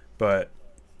 But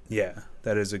yeah,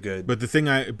 that is a good. But the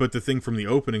thing from the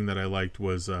opening that I liked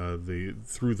was the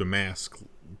through the mask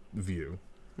view.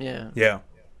 Yeah. Yeah.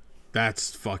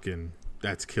 That's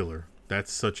killer.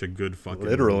 That's such a good fucking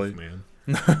literally move,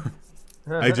 man.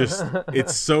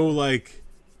 It's so like,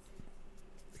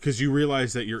 because you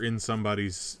realize that you're in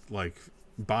somebody's like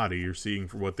body, you're seeing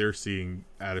for what they're seeing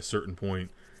at a certain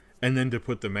point, and then to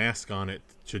put the mask on it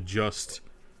to just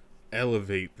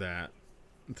elevate that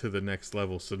to the next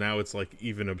level. So now it's like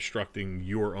even obstructing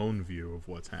your own view of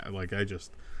what's happening. Like I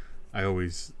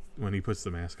always, when he puts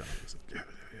the mask on, I was like, yeah,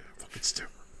 fucking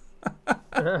stupid.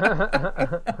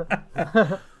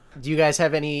 Do you guys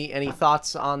have any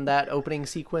thoughts on that opening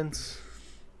sequence?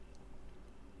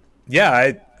 Yeah,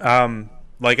 I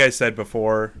like I said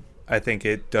before, I think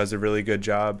it does a really good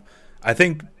job. I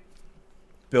think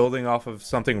building off of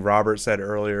something Robert said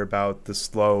earlier about the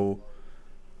slow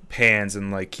pans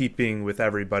and like keeping with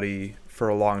everybody for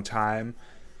a long time,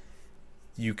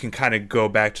 you can kind of go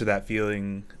back to that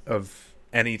feeling of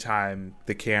anytime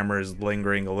the camera is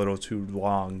lingering a little too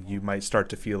long, you might start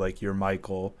to feel like you're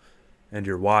Michael and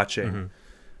you're watching.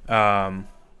 There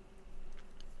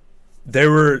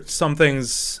were some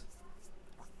things,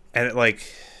 and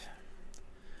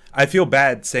I feel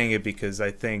bad saying it because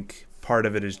I think part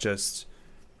of it is just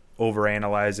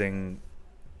overanalyzing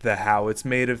the how it's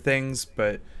made of things,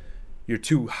 but you're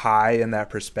too high in that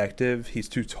perspective. He's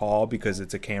too tall because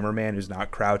it's a cameraman who's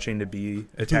not crouching to be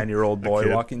a 10-year-old boy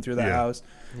walking through the house.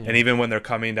 Yeah. And even when they're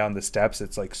coming down the steps,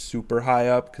 it's like super high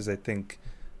up because I think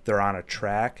they're on a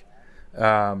track.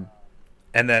 And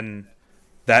then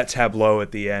that tableau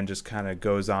at the end just kind of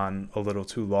goes on a little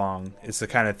too long. It's the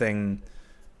kind of thing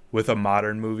with a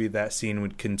modern movie, that scene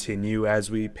would continue as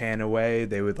we pan away.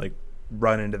 They would like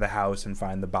run into the house and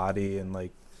find the body, and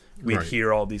like we'd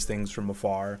hear all these things from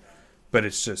afar. But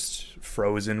it's just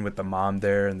frozen with the mom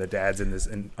there and the dad's in this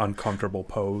uncomfortable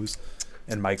pose.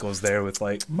 And Michael's there with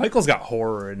Michael's got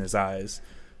horror in his eyes.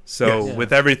 So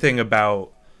with everything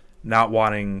about not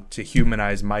wanting to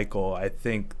humanize Michael, I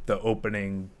think the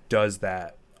opening does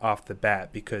that off the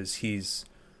bat because he's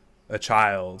a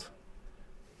child.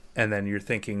 And then you're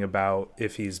thinking about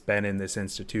if he's been in this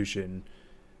institution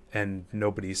and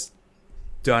nobody's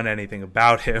done anything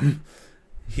about him,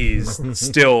 he's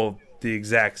still the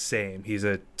exact same. He's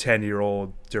a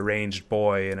 10-year-old deranged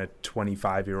boy in a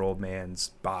 25-year-old man's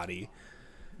body.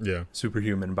 Yeah.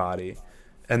 Superhuman body.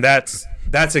 And that's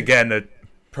again a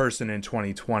person in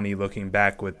 2020 looking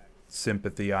back with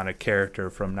sympathy on a character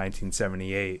from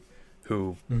 1978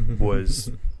 who was,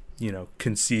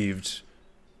 conceived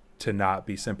to not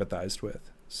be sympathized with.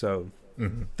 So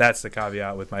that's the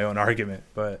caveat with my own argument,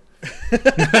 but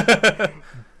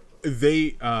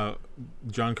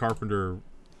John Carpenter,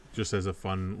 just as a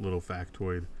fun little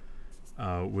factoid,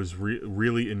 was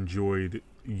really enjoyed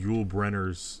Yul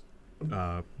Brynner's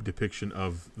depiction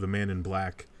of the Man in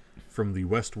Black from the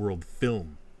Westworld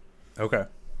film. Okay.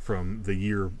 From the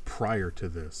year prior to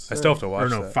this. I still have to watch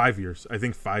that. 5 years. I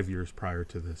think 5 years prior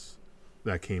to this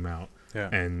that came out. Yeah.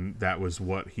 And that was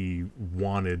what he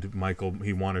wanted.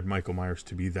 He wanted Michael Myers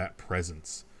to be that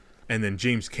presence. And then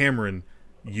James Cameron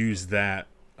used that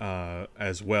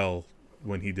as well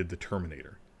when he did the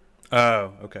Terminator.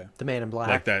 Oh, okay. The Man in Black.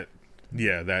 Like that,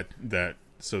 yeah, that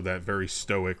so that very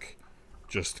stoic,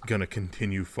 just gonna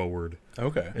continue forward.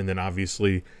 Okay. And then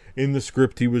obviously in the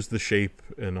script he was the Shape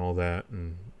and all that,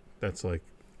 and that's like,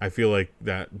 I feel like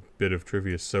that bit of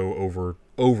trivia is so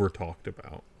over talked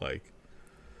about, like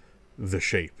the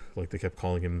Shape, like they kept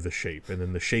calling him the Shape, and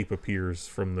then the Shape appears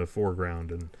from the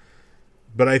foreground.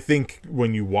 But I think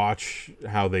when you watch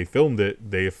how they filmed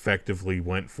it, they effectively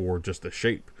went for just a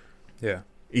Shape. Yeah.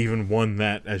 Even one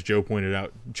that, as Joe pointed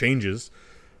out, changes,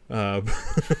 as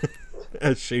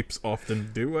Shapes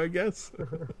often do, I guess.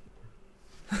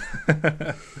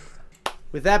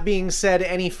 With that being said,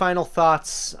 any final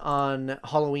thoughts on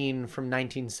Halloween from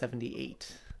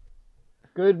 1978?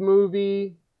 Good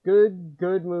movie.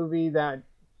 Good movie that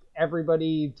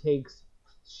everybody takes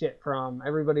shit from.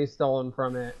 Everybody's stolen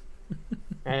from it.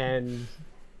 And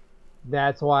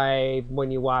that's why when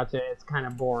you watch it, it's kind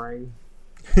of boring.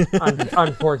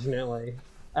 Unfortunately.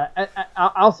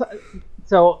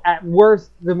 So at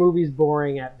worst, the movie's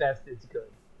boring. At best, it's good.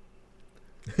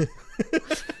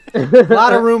 A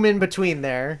lot of room in between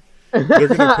there. They're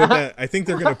gonna put that. I think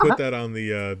they're gonna put that on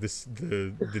the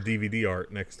DVD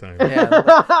art next time.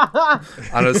 Yeah.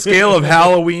 On a scale of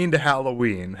Halloween to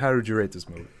Halloween, how would you rate this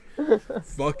movie?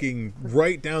 Fucking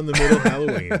right down the middle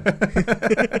Halloween.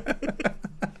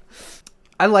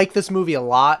 I like this movie a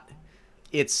lot.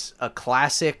 It's a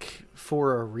classic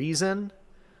for a reason.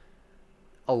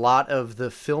 A lot of the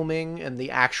filming and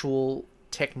the actual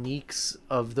techniques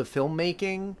of the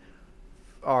filmmaking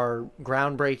are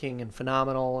groundbreaking and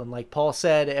phenomenal. And like Paul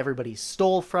said, everybody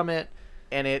stole from it.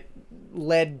 And it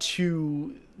led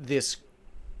to this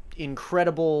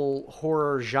incredible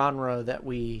horror genre that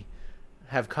we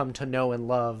have come to know and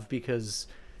love, because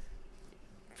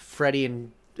Freddy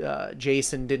and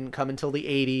Jason didn't come until the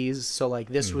 80s. So like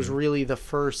this was really the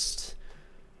first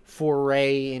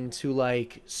foray into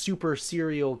like super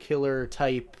serial killer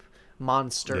type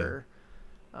monster.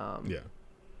 Yeah.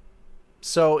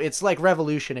 So it's like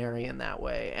revolutionary in that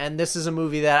way. And this is a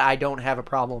movie that I don't have a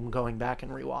problem going back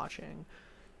and rewatching.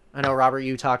 I know, Robert,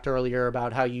 you talked earlier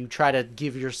about how you try to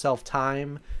give yourself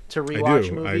time to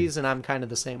rewatch movies, and I'm kind of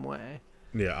the same way.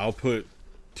 Yeah, I'll put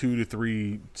 2 to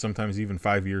 3, sometimes even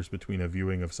 5 years between a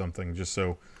viewing of something, just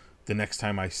so the next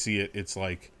time I see it, it's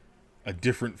like a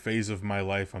different phase of my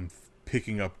life. I'm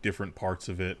picking up different parts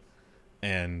of it,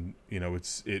 and you know,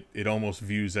 it almost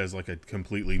views as like a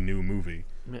completely new movie,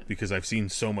 because I've seen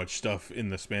so much stuff in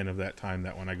the span of that time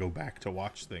that when I go back to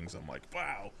watch things, I'm like,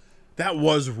 wow, that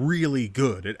was really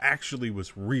good. It actually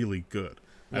was really good.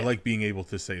 I like being able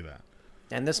to say that.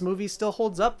 And this movie still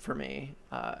holds up for me.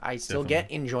 I still get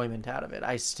enjoyment out of it.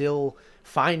 I still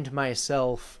find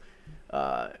myself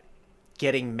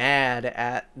getting mad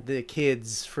at the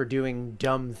kids for doing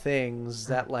dumb things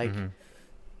that, like,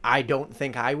 I don't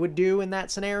think I would do in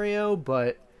that scenario,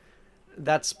 but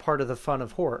that's part of the fun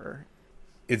of horror.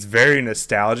 It's very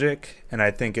nostalgic, and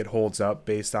I think it holds up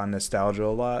based on nostalgia a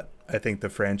lot. I think the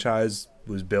franchise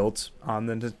was built on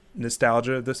the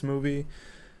nostalgia of this movie.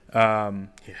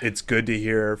 It's good to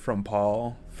hear from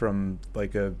Paul, from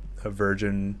like a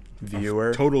virgin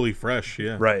viewer, Totally fresh,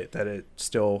 yeah. right, that it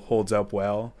still holds up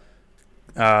well.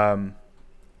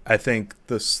 I think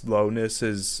the slowness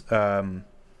is a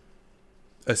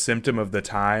symptom of the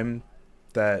time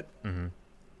that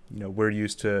you know, we're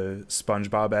used to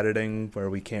SpongeBob editing, where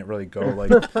we can't really go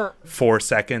like 4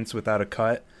 seconds without a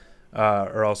cut,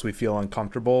 or else we feel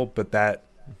uncomfortable. But that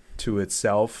to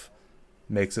itself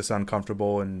makes us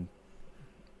uncomfortable and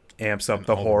amps up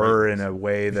the horror in a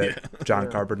way that John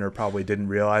Carpenter probably didn't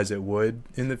realize it would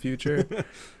in the future.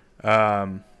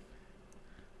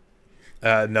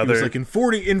 Another, He was like,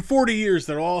 in 40 years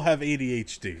they'll all have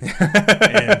ADHD,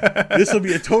 and this will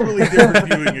be a totally different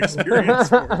viewing experience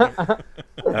for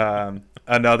them.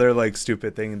 Another like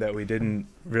stupid thing that we didn't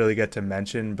really get to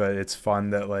mention, but it's fun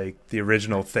that like the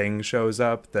original Thing shows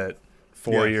up, that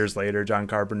 4 years later John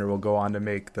Carpenter will go on to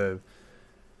make the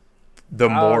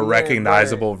more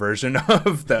recognizable version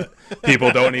of, that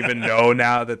people don't even know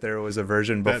now that there was a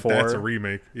version before. That's a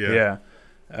remake. Yeah.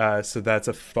 So that's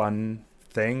a fun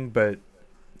thing, but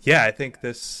yeah, I think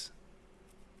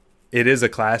it is a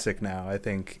classic now. I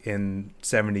think in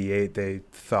 78 they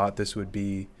thought this would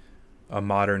be a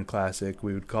modern classic,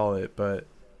 we would call it, but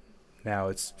now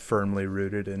it's firmly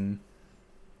rooted in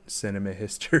cinema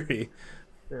history.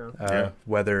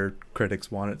 Whether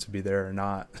critics want it to be there or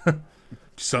not.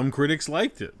 Some critics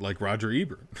liked it, like Roger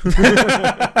Ebert.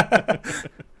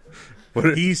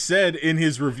 He said in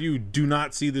his review, "Do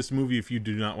not see this movie if you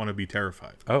do not want to be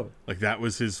terrified." Oh, Like that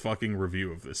was his fucking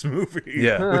review of this movie.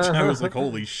 Yeah. Which I was like,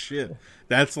 holy shit.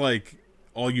 That's like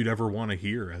all you'd ever want to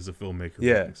hear as a filmmaker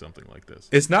making something like this.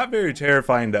 it's not very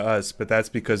terrifying to us, but that's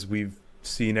because we've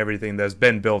seen everything that's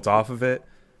been built off of it.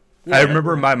 I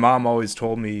remember my mom always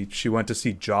told me she went to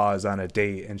see Jaws on a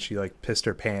date and she like pissed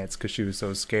her pants because she was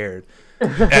so scared.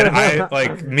 And I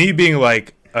like me being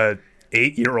like a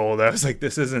 8-year-old, I was like,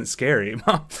 this isn't scary,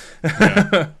 Mom.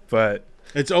 But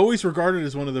It's always regarded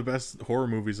as one of the best horror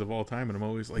movies of all time, and I'm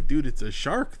always like, dude, it's a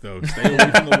shark though. Stay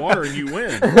away from the water and you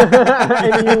win.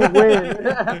 And you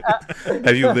win.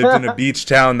 have you lived in a beach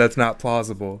town? That's not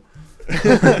plausible.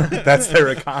 That's their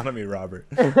economy, Robert.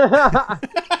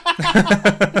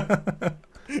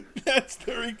 That's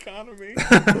their economy.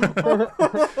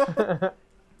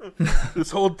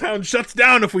 This whole town shuts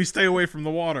down if we stay away from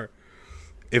the water.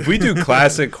 If we do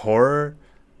classic horror,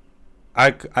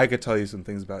 I could tell you some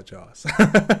things about Jaws.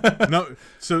 No,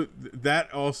 so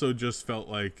that also just felt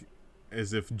like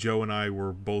as if Joe and I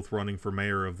were both running for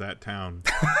mayor of that town.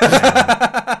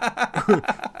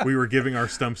 We were giving our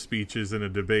stump speeches in a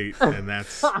debate, and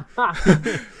that's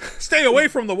stay away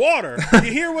from the water. You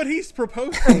hear what he's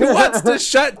proposing? He wants to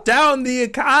shut down the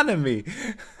economy.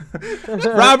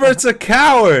 Robert's a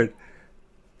coward.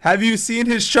 Have you seen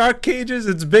his shark cages?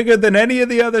 It's bigger than any of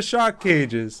the other shark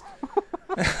cages.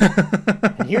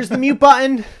 And here's the mute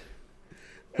button.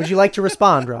 Would you like to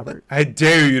respond, Robert? I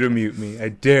dare you to mute me. I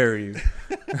dare you.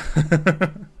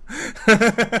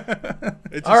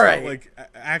 It just All right. felt like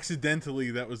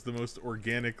accidentally that was the most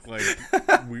organic. Like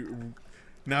we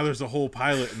now there's a whole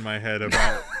pilot in my head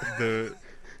about the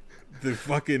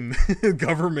fucking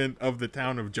government of the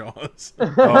town of Jaws.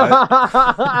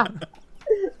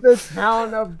 The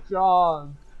town of Jaws.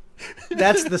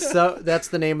 That's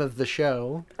the name of the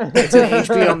show. It's an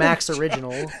HBO Max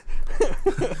original.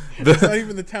 It's not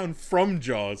even the town from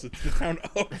Jaws. It's the town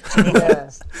of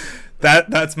Jaws. Yeah.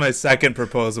 That's my second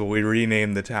proposal. We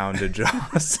rename the town to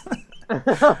Jaws.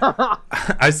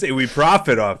 I say we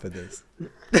profit off of this.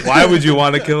 Why would you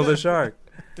want to kill the shark?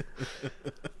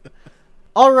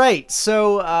 All right,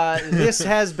 so this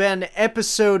has been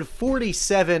episode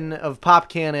 47 of Pop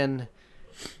Cannon,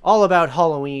 all about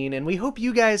Halloween, and we hope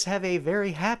you guys have a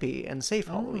very happy and safe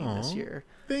Halloween this year.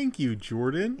 Thank you,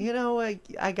 Jordan. You know, I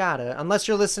gotta. Unless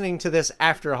you're listening to this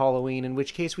after Halloween, in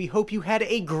which case we hope you had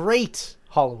a great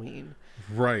Halloween.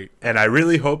 Right. And I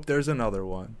really hope there's another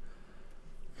one.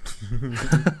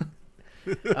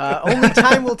 Only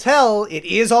time will tell. It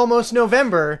is almost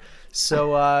November,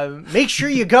 so make sure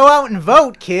you go out and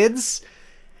vote, kids.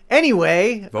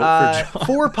 Anyway, Vote for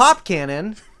for Pop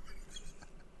Cannon,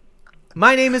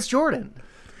 my name is Jordan.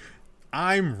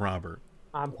 I'm Robert.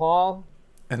 I'm Paul.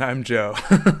 And I'm Joe.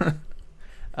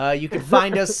 You can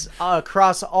find us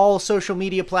across all social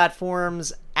media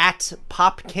platforms at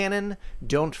Pop Cannon.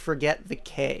 Don't forget the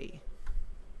K.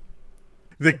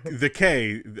 The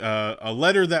K, a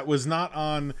letter that was not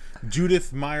on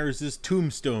Judith Myers'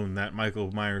 tombstone that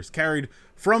Michael Myers carried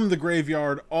from the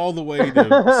graveyard all the way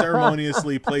to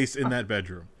ceremoniously place in that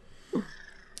bedroom.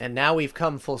 And now we've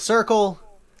come full circle.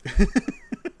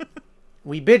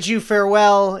 We bid you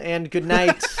farewell and good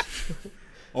night.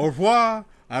 Au revoir,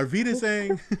 auf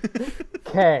Wiedersehen.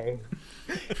 K.